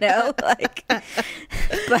 like.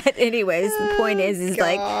 But anyways, the point is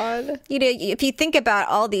God. like, if you think about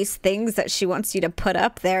all these things that she wants you to put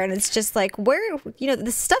up there, and it's just like, where,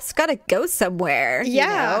 the stuff's got to go somewhere.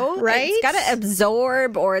 Yeah, right. It's got to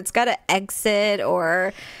absorb, or it's got to exit,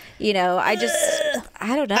 or, I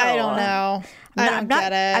don't know. I don't know. I don't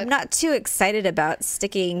get it. I'm not too excited about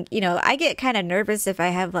sticking, I get kind of nervous if I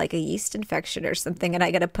have like a yeast infection or something and I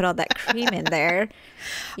got to put all that cream in there.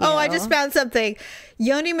 I just found something.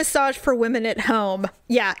 Yoni massage for women at home.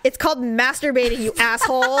 Yeah, it's called masturbating, you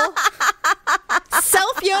asshole.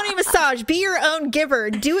 Self yoni massage. Be your own giver.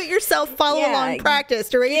 Do it yourself. Follow along. Practice.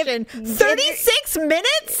 Duration 36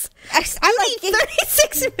 minutes. I need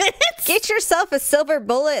 36 minutes. Get yourself a silver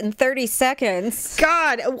bullet in 30 seconds.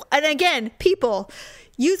 God. And again, people,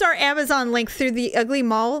 use our Amazon link through the Ugly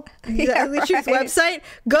Mall, the Ugly Truth website.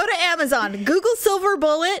 Go to Amazon. Google silver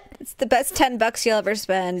bullet. It's the best $10 you'll ever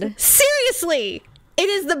spend. Seriously. It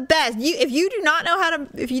is the best. If you do not know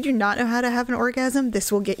how to have an orgasm,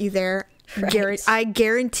 this will get you there. Right. I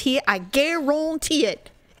guarantee it.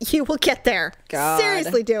 You will get there. God.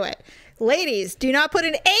 Seriously, do it. Ladies, do not put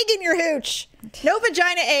an egg in your hooch. No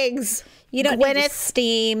vagina eggs. You don't need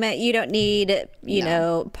steam. You don't need,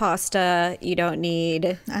 pasta. You don't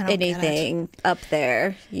need anything up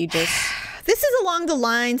there. You just... This is along the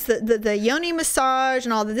lines, the yoni massage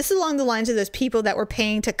and all that. This is along the lines of those people that were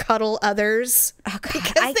paying to cuddle others. Oh,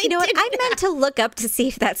 God. I meant to look up to see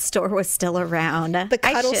if that store was still around. The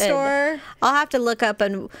cuddle store? I'll have to look up,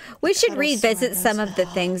 and we should revisit some of the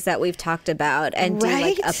things that we've talked about and do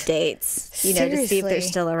like updates, to see if they're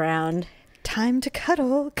still around. Time to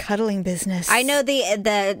cuddle, cuddling business. I know the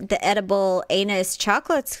edible anus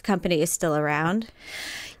chocolates company is still around.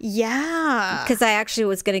 Yeah. Because I actually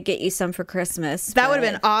was going to get you some for Christmas. That would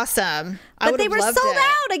have been awesome. But they were sold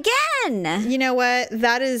out again. You know what?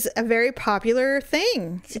 That is a very popular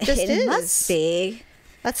thing. It just is. It must be.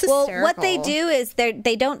 That's hysterical. Well, what they do is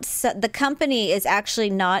they don't. The company is actually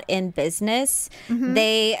not in business. Mm-hmm.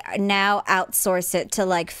 They now outsource it to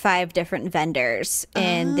like 5 different vendors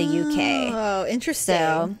in the UK. Oh,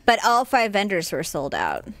 interesting. But all 5 vendors were sold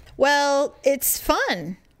out. Well, it's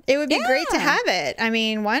fun. It would be great to have it. I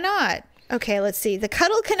mean, why not? Okay, let's see. The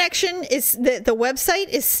Cuddle Connection is the website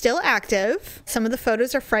is still active. Some of the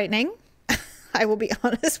photos are frightening. I will be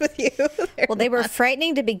honest with you. They were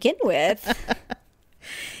frightening to begin with.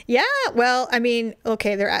 Yeah, well, I mean,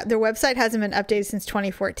 okay, their website hasn't been updated since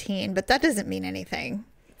 2014, but that doesn't mean anything.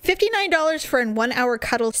 $59 for a 1-hour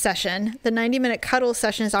cuddle session. The 90-minute cuddle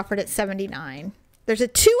session is offered at $79. There's a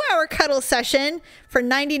 2-hour cuddle session for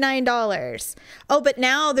 $99. Oh, but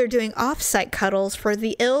now they're doing off-site cuddles for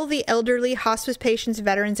the ill, the elderly, hospice patients,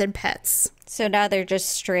 veterans, and pets. So now they're just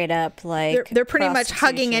straight up like they're pretty much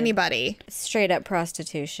hugging anybody. Straight up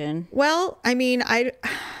prostitution. Well, I mean, I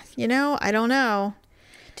don't know.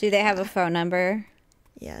 Do they have a phone number?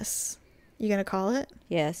 Yes. You gonna call it?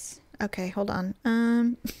 Yes. Okay, hold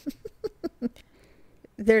on.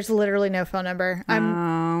 There's literally no phone number.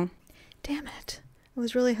 Damn it. I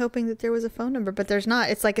was really hoping that there was a phone number, but there's not.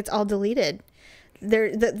 It's like it's all deleted.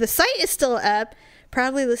 The site is still up.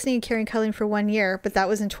 Proudly listening and carrying cuddling for 1 year, but that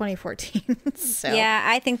was in 2014. So. Yeah,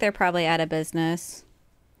 I think they're probably out of business.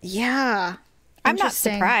 Yeah. I'm not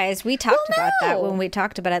surprised. We talked about that when we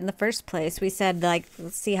talked about it in the first place. We said, like,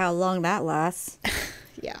 let's see how long that lasts.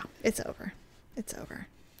 Yeah, it's over. It's over.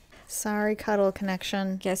 Sorry, cuddle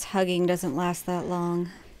connection. Guess hugging doesn't last that long.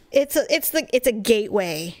 It's a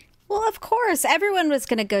gateway. Well, of course. Everyone was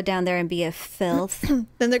going to go down there and be a filth.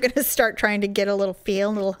 Then they're going to start trying to get a little feel,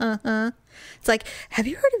 a little huh. It's like, have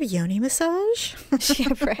you heard of a yoni massage?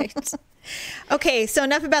 Yeah, right. Okay, so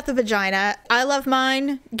enough about the vagina. I love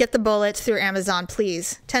mine. Get the bullet through Amazon,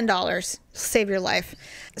 please. $10. Save your life.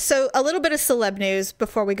 So a little bit of celeb news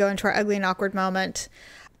before we go into our ugly and awkward moment.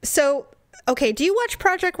 So, okay, do you watch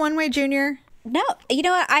Project Runway Jr.? No, you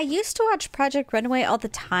know what? I used to watch Project Runway all the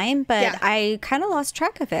time, but I kind of lost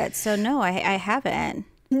track of it. So no, I haven't.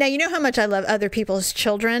 Now, you know how much I love other people's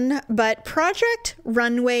children, but Project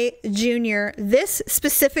Runway Jr., this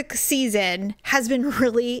specific season has been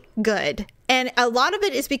really good. And a lot of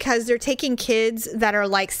it is because they're taking kids that are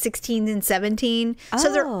like 16 and 17.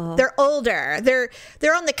 So they're older.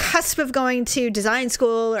 They're on the cusp of going to design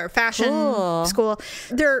school or fashion school.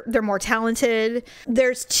 They're more talented.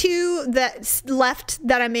 There's 2 that's left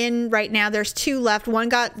that I'm in right now. There's 2 left. One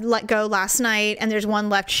got let go last night, and there's one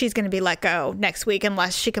left. She's going to be let go next week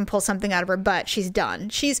unless she can pull something out of her butt. She's done.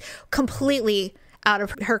 She's completely out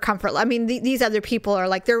of her comfort. I mean, these other people are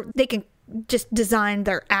like, they can just design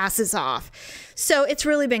their asses off. So it's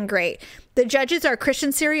really been great. The judges are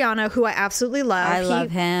Christian Siriano, who I absolutely love. I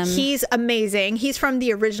love him. He's amazing. He's from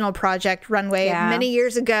the original Project Runway many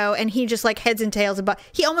years ago, and he just like heads and tails about.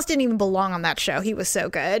 He almost didn't even belong on that show. He was so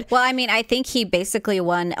good. Well, I mean, I think he basically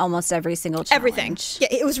won almost every single challenge. Everything.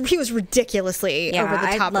 Yeah, he was ridiculously over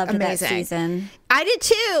the top. I loved amazing. that season. I did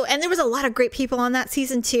too, and there was a lot of great people on that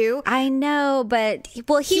season too. I know, but he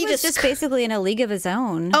was just basically in a league of his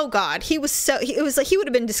own. Oh God, it was like he would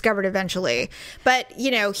have been discovered eventually. But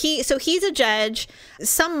you know, he's a judge.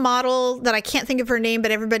 Some model that I can't think of her name,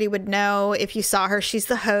 but everybody would know if you saw her. She's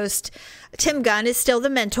the host. Tim Gunn is still the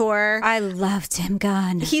mentor. I love Tim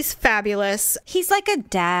Gunn. He's fabulous. He's like a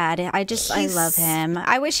dad. I love him.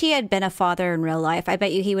 I wish he had been a father in real life. I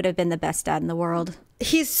bet you he would have been the best dad in the world.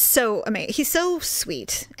 He's so amazing. He's so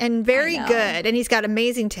sweet and very good. And he's got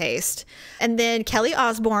amazing taste. And then Kelly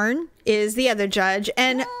Osbourne is the other judge.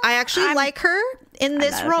 And I actually like her in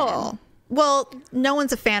this role. Well, no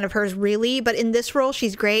one's a fan of hers really, but in this role,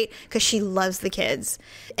 she's great because she loves the kids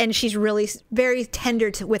and she's really very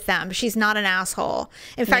tender with them. She's not an asshole.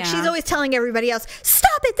 In fact, she's always telling everybody else,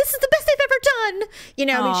 stop it. This is the best they've ever done. You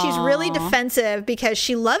know, I mean, she's really defensive because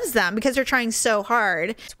she loves them because they're trying so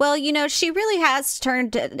hard. Well, you know, she really has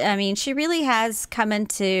she really has come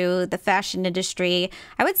into the fashion industry,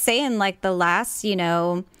 I would say in like the last,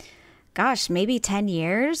 maybe 10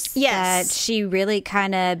 years. Yes. That she really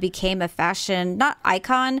kind of became a fashion, not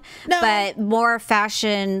icon, but more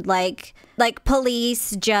fashion, like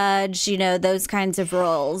police, judge, those kinds of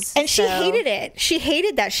roles. And she hated it. She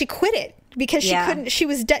hated that. She quit it. Because she couldn't, she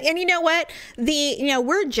was, and you know what?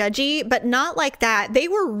 We're judgy, but not like that. They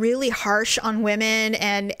were really harsh on women,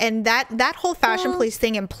 and that whole fashion police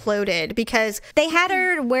thing imploded because they had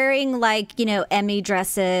her wearing Emmy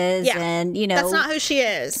dresses, and that's not who she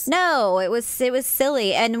is. No, it was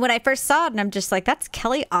silly. And when I first saw it, and I'm just like, that's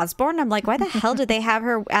Kelly Osbourne. I'm like, why the hell did they have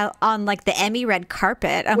her out on like the Emmy red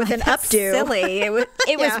carpet with an updo? Silly. It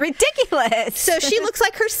was ridiculous. So she looks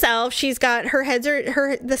like herself. She's got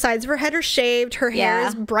the sides of her head are shaved, her hair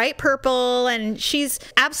is bright purple, and she's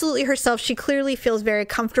absolutely herself. She clearly feels very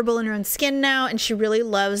comfortable in her own skin now, and she really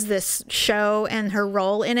loves this show and her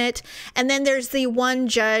role in it. And then there's the one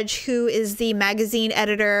judge who is the magazine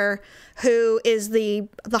editor, who is the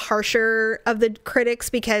harsher of the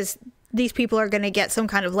critics because these people are going to get some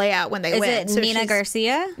kind of layout when they win. Is it Nina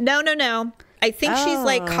Garcia? No. I think she's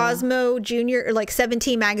like Cosmo Junior or like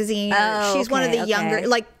 17 magazine. She's one of the younger,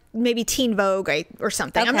 like maybe Teen Vogue or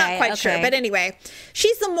something. I'm not quite sure. But anyway,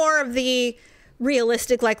 she's the more of the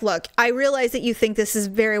realistic, like, look, I realize that you think this is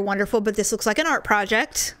very wonderful, but this looks like an art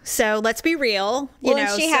project. So let's be real.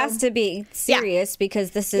 She has to be serious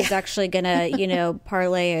because this is actually going to,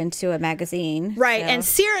 parlay into a magazine. Right. So. And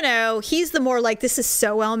Cyrano, he's the more like, this is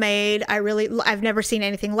so well made. I've never seen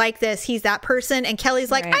anything like this. He's that person. And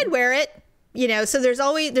Kelly's like, I'd wear it. So there's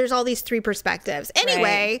all these 3 perspectives.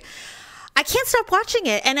 Anyway, I can't stop watching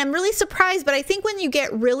it, and I'm really surprised, but I think when you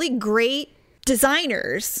get really great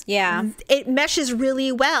designers. Yeah. It meshes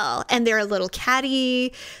really well. And they're a little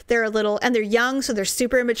catty. And they're young, so they're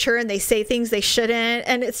super immature and they say things they shouldn't.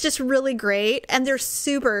 And it's just really great. And they're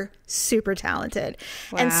super, super talented.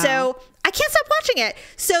 Wow. And so I can't stop watching it.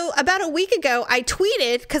 So about a week ago, I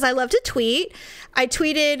tweeted, because I love to tweet, I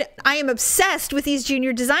am obsessed with these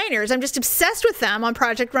junior designers. I'm just obsessed with them on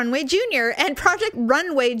Project Runway Junior. And Project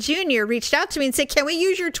Runway Junior reached out to me and said, can we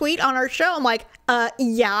use your tweet on our show? I'm like,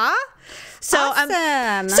 yeah. So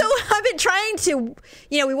awesome. So I've been trying to,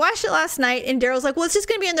 we watched it last night and Daryl's like, well, it's just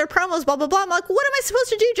going to be in their promos, blah, blah, blah. I'm like, what am I supposed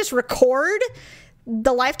to do? Just record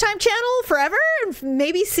the Lifetime channel forever and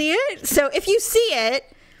maybe see it? So if you see it,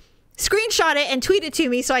 screenshot it and tweet it to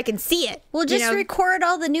me so I can see it. Well, just record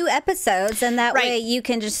all the new episodes, and that way you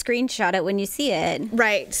can just screenshot it when you see it.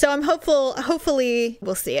 Right. So I'm hopefully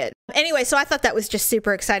we'll see it. Anyway, so I thought that was just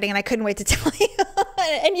super exciting, and I couldn't wait to tell you.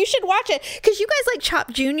 And you should watch it, because you guys like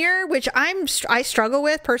Chop Jr., which I struggle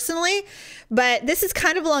with personally, but this is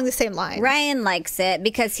kind of along the same line. Ryan likes it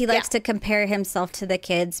because he likes to compare himself to the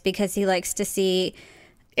kids, because he likes to see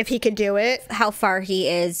if he could do it, how far he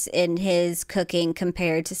is in his cooking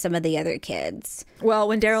compared to some of the other kids. Well,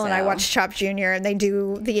 when Daryl and I watch Chop Jr. and they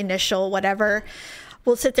do the initial whatever,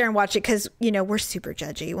 we'll sit there and watch it because, we're super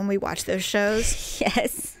judgy when we watch those shows.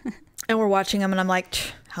 Yes. And we're watching them and I'm like,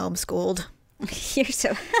 homeschooled. You're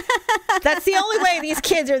so... That's the only way these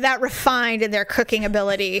kids are that refined in their cooking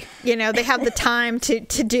ability. They have the time to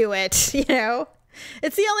do it,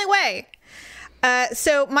 It's the only way.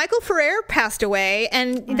 So Michael Ferrer passed away,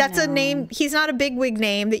 and that's a name. He's not a bigwig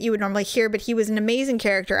name that you would normally hear, but he was an amazing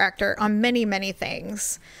character actor on many, many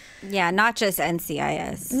things. Yeah, not just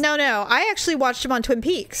NCIS. No. I actually watched him on Twin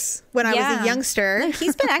Peaks when I was a youngster. No,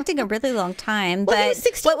 he's been acting a really long time. Well, but he was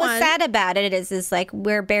 61. What was sad about it is like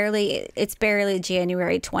it's barely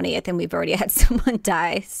January 20th and we've already had someone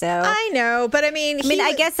die. So I know, but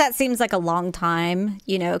I guess that seems like a long time,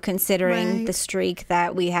 considering the streak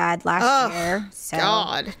that we had last year. So,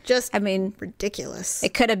 God, just ridiculous.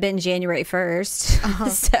 It could have been January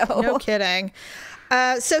 1st. So no kidding.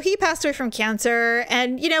 So he passed away from cancer,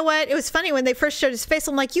 and you know what? It was funny when they first showed his face.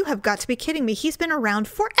 I'm like, you have got to be kidding me. He's been around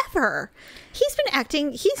forever. He's been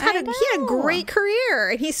acting. He had a great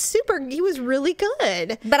career, and he was really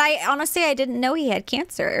good. But I didn't know he had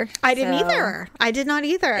cancer. I didn't either. I did not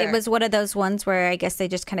either. It was one of those ones where I guess they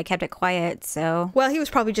just kind of kept it quiet. So well, he was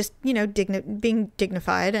probably just being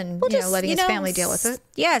dignified and letting his family deal with it.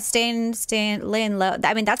 Yeah, laying low.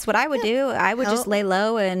 That's what I would do. I would just lay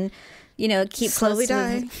low and keep close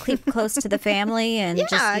to the family and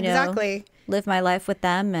just exactly live my life with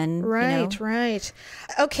them and right.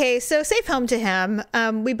 Okay, so safe home to him.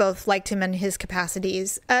 We both liked him in his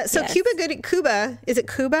capacities. So yes. Cuba, is it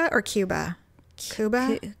Cuba or Cuba?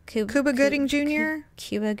 Cuba Gooding Jr.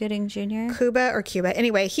 Cuba Gooding Jr. Cuba or Cuba.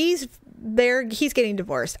 Anyway, he's getting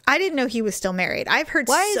divorced. I didn't know he was still married. I've heard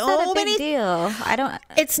Why is that a big deal? I don't.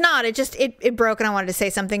 It's not. It just it broke, and I wanted to say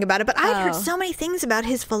something about it. But I've heard so many things about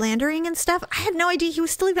his philandering and stuff. I had no idea he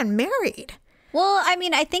was still even married. Well,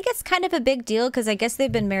 I think it's kind of a big deal because I guess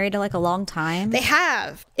they've been married like a long time. They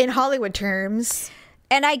have, in Hollywood terms.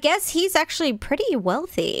 And I guess he's actually pretty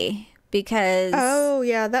wealthy. Because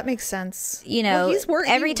that makes sense. He's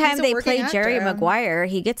every time they play Jerry Maguire,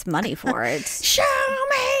 he gets money for it. Show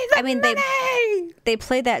me the money. They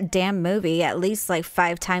play that damn movie at least like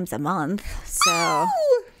 5 times a month. So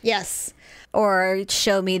yes, or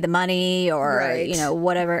Show Me the Money, or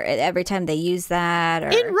whatever. Every time they use that, or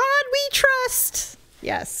In Rod We Trust.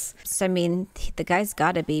 Yes. So the guy's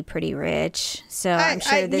got to be pretty rich. So I'm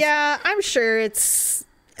sure. I'm sure it's.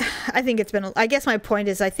 I guess my point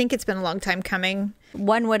is, I think it's been a long time coming.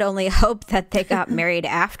 One would only hope that they got married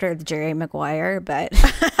after Jerry Maguire, but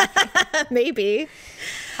maybe.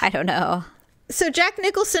 I don't know. So Jack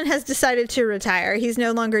Nicholson has decided to retire. He's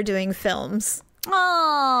no longer doing films.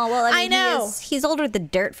 Oh, well, I know. He's older than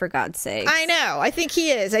dirt, for God's sake. I know. I think he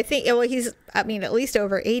is. He's, at least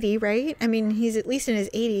over 80, right? He's at least in his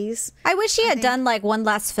 80s. I wish he had done like one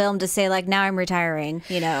last film to say like, now I'm retiring, or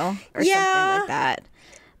something like that.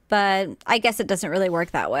 But I guess it doesn't really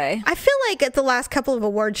work that way. I feel like at the last couple of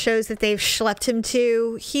award shows that they've schlepped him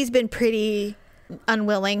to, he's been pretty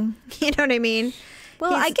unwilling. You know what I mean?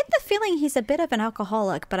 Well, I get the feeling he's a bit of an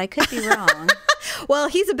alcoholic, but I could be wrong. Well,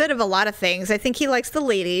 he's a bit of a lot of things. I think he likes the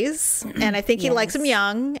ladies, and I think he likes them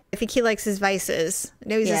young. I think he likes his vices.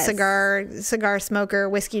 No, he's a cigar smoker,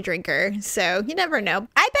 whiskey drinker. So you never know.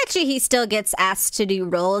 I bet you he still gets asked to do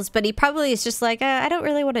roles, but he probably is just like, I don't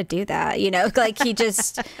really want to do that. You know, like he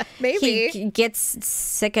just maybe he gets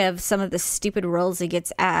sick of some of the stupid roles he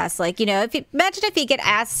gets asked. Like, you know, imagine if he get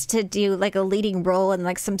asked to do like a leading role in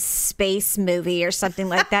like some space movie or something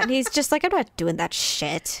like that, and he's just like, I'm not doing that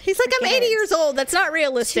shit. He's like, I'm 80 years old. That's not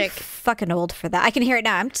realistic. Too fucking old for that. I can hear it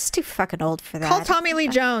now. I'm just too fucking old for that. Call Tommy Lee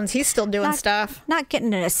Jones. He's still doing stuff. Not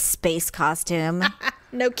getting in a space costume.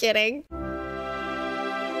 No kidding.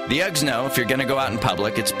 The Uggs know if you're going to go out in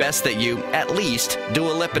public, it's best that you, at least, do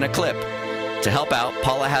a lip and a clip. To help out,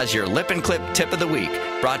 Paula has your lip and clip tip of the week,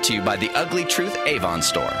 brought to you by the Uglee Truth Avon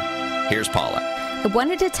store. Here's Paula. I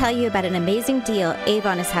wanted to tell you about an amazing deal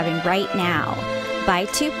Avon is having right now. Buy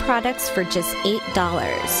 2 products for just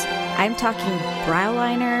 $8. I'm talking brow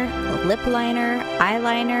liner, lip liner,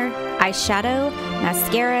 eyeliner, eyeshadow,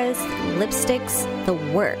 mascaras, lipsticks, the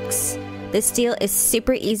works. This deal is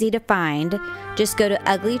super easy to find. Just go to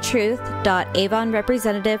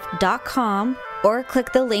uglytruth.avonrepresentative.com or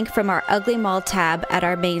click the link from our Ugly Mall tab at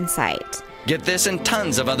our main site. Get this and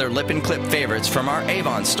tons of other lip and clip favorites from our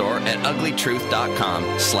Avon store at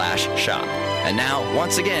uglytruth.com/shop. And now,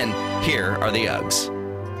 once again, here are the Uggs.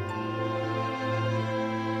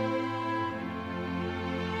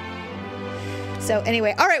 So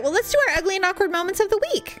anyway, all right, well, let's do our ugly and awkward moments of the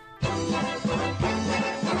week.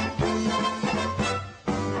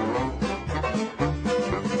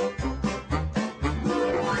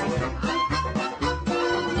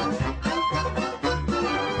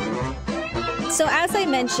 So as I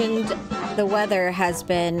mentioned, the weather has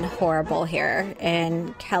been horrible here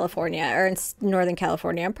in California, or in Northern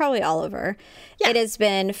California, and probably all over. Yeah. It has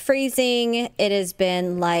been freezing. It has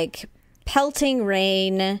been like pelting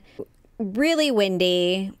rain, really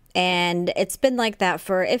windy, and it's been like that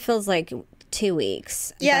for, it feels like 2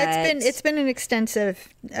 weeks. Yeah, it's been an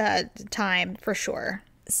extensive time for sure.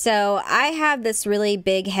 So I have this really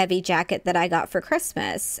big, heavy jacket that I got for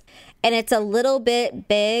Christmas, and it's a little bit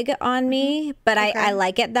big on me, but okay. I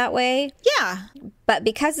like it that way. Yeah. But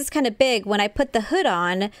because it's kind of big, when I put the hood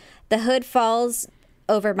on, the hood falls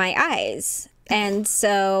over my eyes. And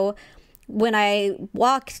so when I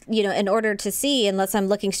walk, you know, in order to see, unless I'm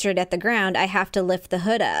looking straight at the ground, I have to lift the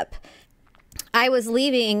hood up. I was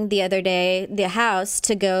leaving the other day, the house,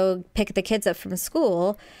 to go pick the kids up from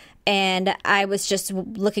school, and I was just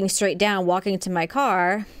looking straight down, walking to my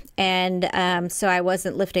car. And so I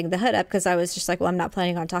wasn't lifting the hood up because I was just like, well, I'm not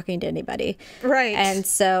planning on talking to anybody. Right. And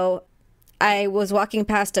so I was walking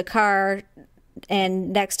past a car,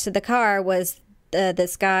 and next to the car was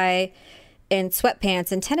this guy in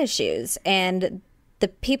sweatpants and tennis shoes. And the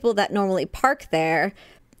people that normally park there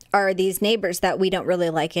are these neighbors that we don't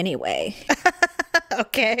really like anyway.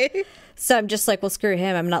 Okay. So I'm just like, well, screw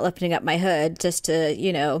him. I'm not lifting up my hood just to,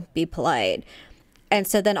 you know, be polite. And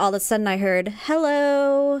so then all of a sudden I heard,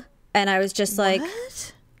 hello. And I was just like,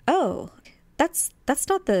 what? Oh, that's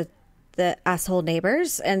not the asshole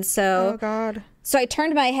neighbors. And so, oh God. So I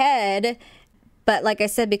turned my head, but like I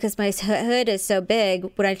said, because my hood is so big,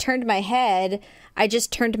 when I turned my head, I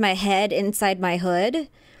just turned my head inside my hood.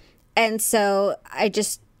 And so I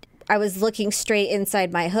was looking straight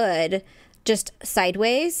inside my hood, just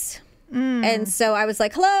sideways. And so I was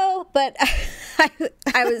like, hello, but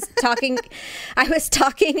I was talking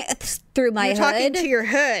through my hood. You're talking to your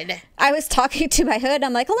hood. I was talking to my hood.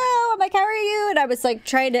 I'm like, hello. I'm like, how are you? And I was like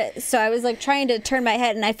trying to turn my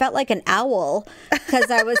head, and I felt like an owl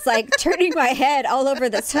because I was like turning my head all over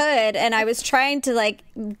this hood, and I was trying to like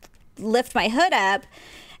lift my hood up.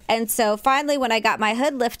 And so finally when I got my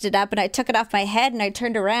hood lifted up and I took it off my head and I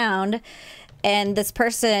turned around, and this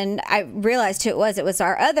person, I realized who it was. It was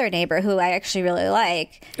our other neighbor who I actually really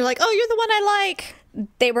like. You're like, oh, you're the one I like.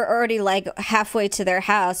 They were already like halfway to their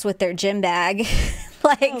house with their gym bag.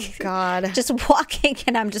 Like, oh God, just walking.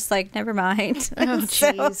 And I'm just like, never mind. Oh,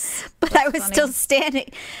 jeez. But I was still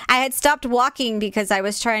standing. I had stopped walking because I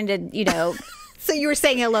was trying to, you know. So you were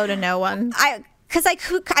saying hello to no one? Because I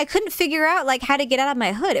couldn't figure out like how to get out of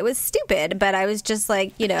my hood. It was stupid, but I was just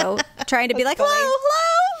like, you know, trying to be like, hello.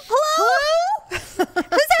 Who's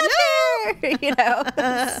out there? You know,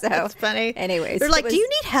 so that's funny. Anyways, they're like, do you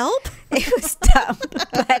need help? It was dumb,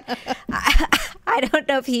 but I don't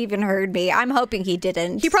know if he even heard me. I'm hoping he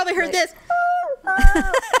didn't. He probably heard this.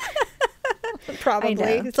 Probably.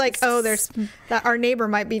 know. It's like, oh, there's that our neighbor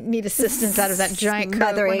might need assistance out of that giant coat. We're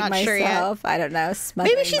Smothering not myself. sure yet. I don't know.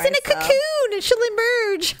 Smothering Maybe she's in a myself. cocoon and she'll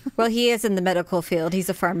emerge. Well, he is in the medical field. He's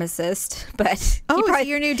a pharmacist, but Oh, is he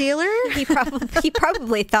your new dealer? he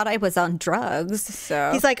probably thought I was on drugs.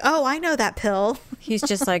 So He's like, oh, I know that pill. he's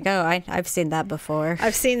just like, oh, I've seen that before.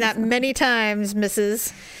 I've seen that many times,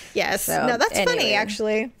 Mrs. Yes. So, No, that's funny, anyway.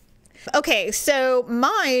 actually. Okay, so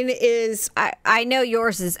mine is... I know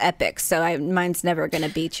yours is epic, so mine's never going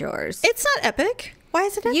to beat yours. It's not epic. Why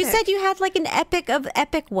is it epic? You said you had like an epic of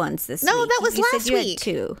epic ones this week. No, that was you last said you week. Had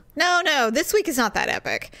two. No, this week is not that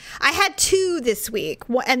epic. I had two this week,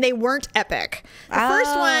 and they weren't epic.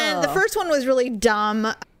 The first one was really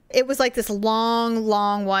dumb. It was like this long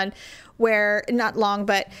one where, not long,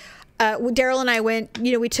 but Daryl and I went,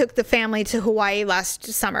 we took the family to Hawaii last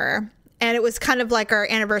summer, and it was kind of like our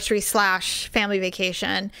anniversary / family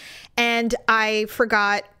vacation. And I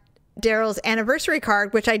forgot Daryl's anniversary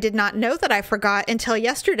card, which I did not know that I forgot until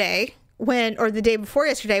yesterday, or the day before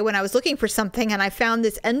yesterday, when I was looking for something and I found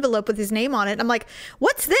this envelope with his name on it. I'm like,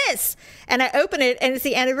 what's this? And I open it and it's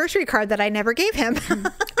the anniversary card that I never gave him. I thought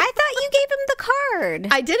you gave him the card.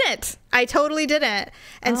 I didn't. I totally didn't.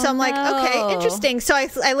 And so I'm like, okay, interesting. So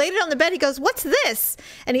I laid it on the bed. He goes, what's this?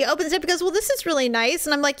 And he opens it up. He goes, well, this is really nice.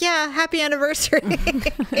 And I'm like, yeah, happy anniversary.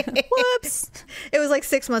 Whoops. It was like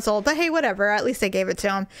 6 months old, but hey, whatever. At least I gave it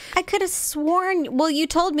to him. I could have sworn. Well, you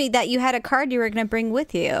told me that you had a card you were going to bring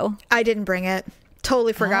with you. I didn't bring it.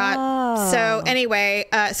 Totally forgot. Oh. So anyway,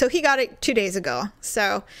 so he got it 2 days ago.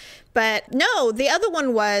 So, but no, the other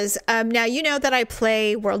one was, now you know that I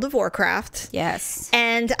play World of Warcraft. Yes.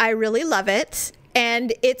 And I really love it.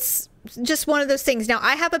 And it's just one of those things. Now,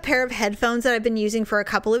 I have a pair of headphones that I've been using for a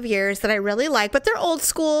couple of years that I really like, but they're old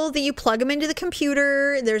school, that you plug them into the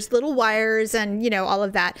computer. There's little wires and, all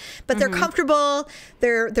of that. But they're comfortable.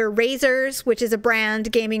 They're Razors, which is a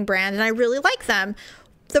gaming brand, and I really like them.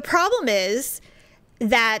 The problem is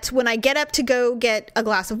that when I get up to go get a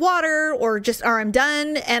glass of water or I'm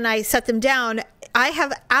done and I set them down, I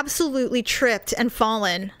have absolutely tripped and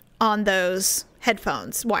fallen on those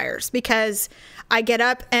headphones wires, because I get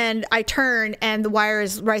up and I turn and the wire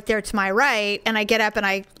is right there to my right, and I get up and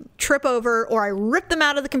I trip over or I rip them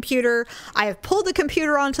out of the computer. I have pulled the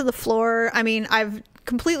computer onto the floor. I mean, I've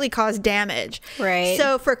completely caused damage. Right.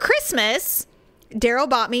 So for Christmas, Daryl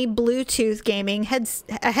bought me Bluetooth gaming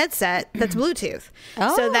a headset that's Bluetooth,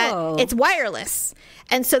 so that it's wireless,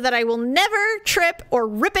 and so that I will never trip or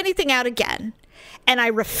rip anything out again. And I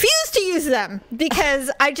refuse to use them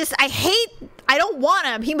because I don't want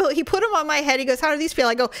them. He put them on my head. He goes, how do these feel?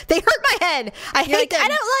 I go, they hurt my head. I hate them. I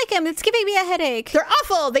don't like them. It's giving me a headache. They're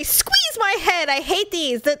awful. They squeeze my head. I hate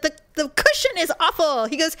these. The cushion is awful.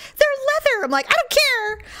 He goes, they're leather. I'm like, I don't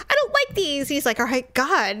care. I don't like these. He's like, all right,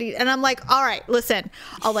 God. And I'm like, all right, listen,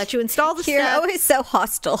 I'll let you install the You're stuff. always so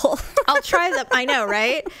hostile. I'll try them. I know,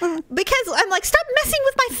 right? Because I'm like, stop messing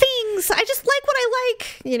with my things. I just like what I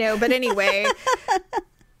like, but anyway.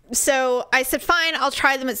 So I said, fine, I'll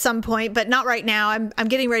try them at some point, but not right now. I'm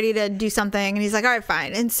getting ready to do something. And he's like, all right,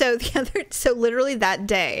 fine. And so literally that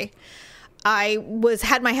day, I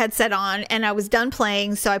had my headset on and I was done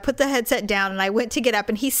playing. So I put the headset down and I went to get up,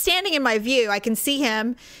 and he's standing in my view. I can see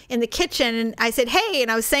him in the kitchen, and I said, hey,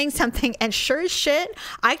 and I was saying something, and sure as shit,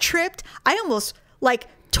 I tripped. I almost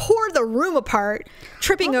tore the room apart,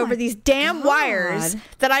 tripping over these damn wires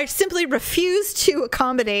that I simply refused to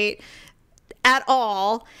accommodate at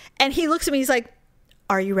all. And he looks at me, he's like,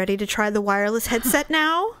 are you ready to try the wireless headset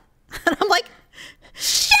now? And I'm like,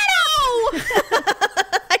 shut up!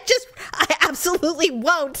 I absolutely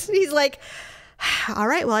won't. He's like, all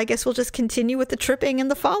right, well, I guess we'll just continue with the tripping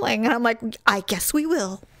and the falling. And I'm like, I guess we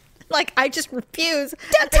will. I just refuse.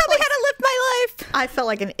 Don't tell me how to live my life. I felt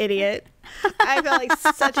like an idiot. I felt like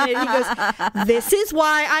such an idiot. He goes, this is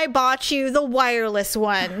why I bought you the wireless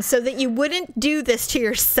one, so that you wouldn't do this to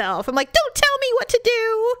yourself. I'm like, don't tell me what to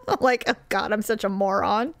do. I'm like, oh God, I'm such a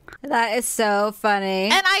moron. That is so funny.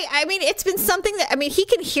 And I mean, it's been something that, he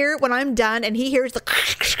can hear it when I'm done, and he hears the,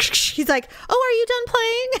 he's like, oh, are you done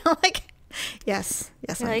playing? I'm like, yes,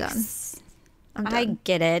 I'm done. I'm done. I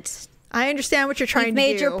get it. I understand what you're trying to do.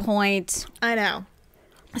 You've made your point. I know.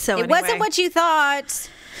 So it wasn't what you thought.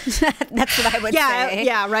 That's what I would say.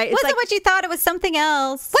 Yeah, right. It wasn't what you thought. It was something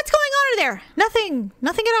else. What's going on over there? Nothing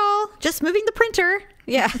at all. Just moving the printer.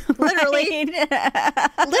 Yeah, literally.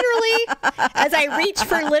 Literally. As I reach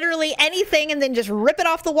for literally anything and then just rip it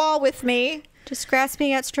off the wall with me. Just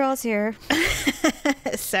grasping at straws here.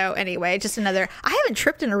 So anyway, I haven't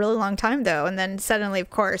tripped in a really long time though. And then suddenly, of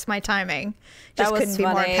course, my timing just couldn't be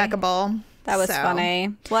more impeccable. That was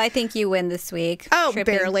funny. Well, I think you win this week. Oh,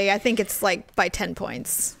 barely. I think it's like by 10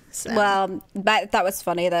 points. So. Well, that was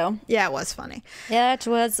funny, though. Yeah, it was funny. Yeah, it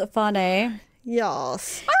was funny.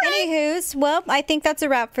 Yes. Anywho's, well, I think that's a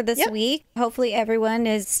wrap for this week. Hopefully everyone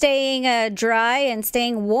is staying dry and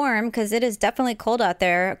staying warm because it is definitely cold out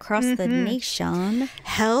there across the nation.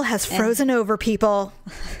 Hell has frozen over, people.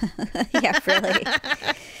 Yeah, really.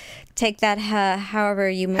 Take that however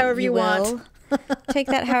you will. Want. Take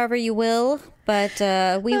that however you will, but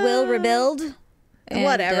we will rebuild. And,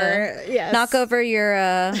 whatever. Yes. Knock over your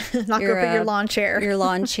your lawn chair. Your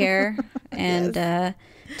lawn chair and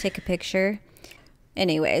take a picture.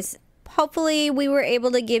 Anyways, hopefully we were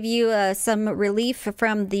able to give you some relief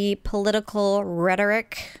from the political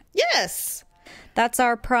rhetoric. Yes. That's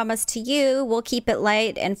our promise to you. We'll keep it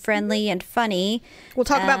light and friendly and funny. We'll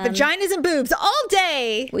talk about vaginas and boobs all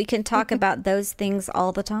day. We can talk about those things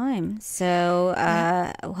all the time. So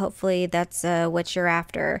hopefully that's what you're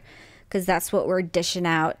after, because that's what we're dishing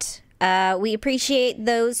out. We appreciate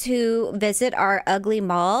those who visit our Ugly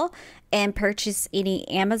Mall and purchase any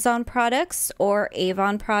Amazon products or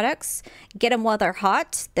Avon products. Get them while they're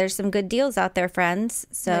hot. There's some good deals out there, friends.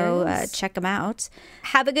 So check them out.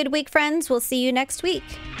 Have a good week, friends. We'll see you next week.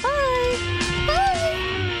 Bye.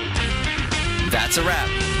 Bye. That's a wrap.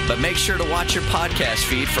 But make sure to watch your podcast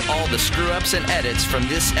feed for all the screw-ups and edits from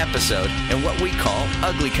this episode and what we call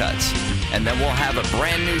Ugly Cuts. And then we'll have a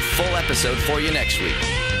brand new full episode for you next week.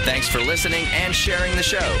 Thanks for listening and sharing the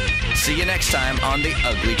show. See you next time on The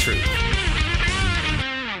Ugly Truth.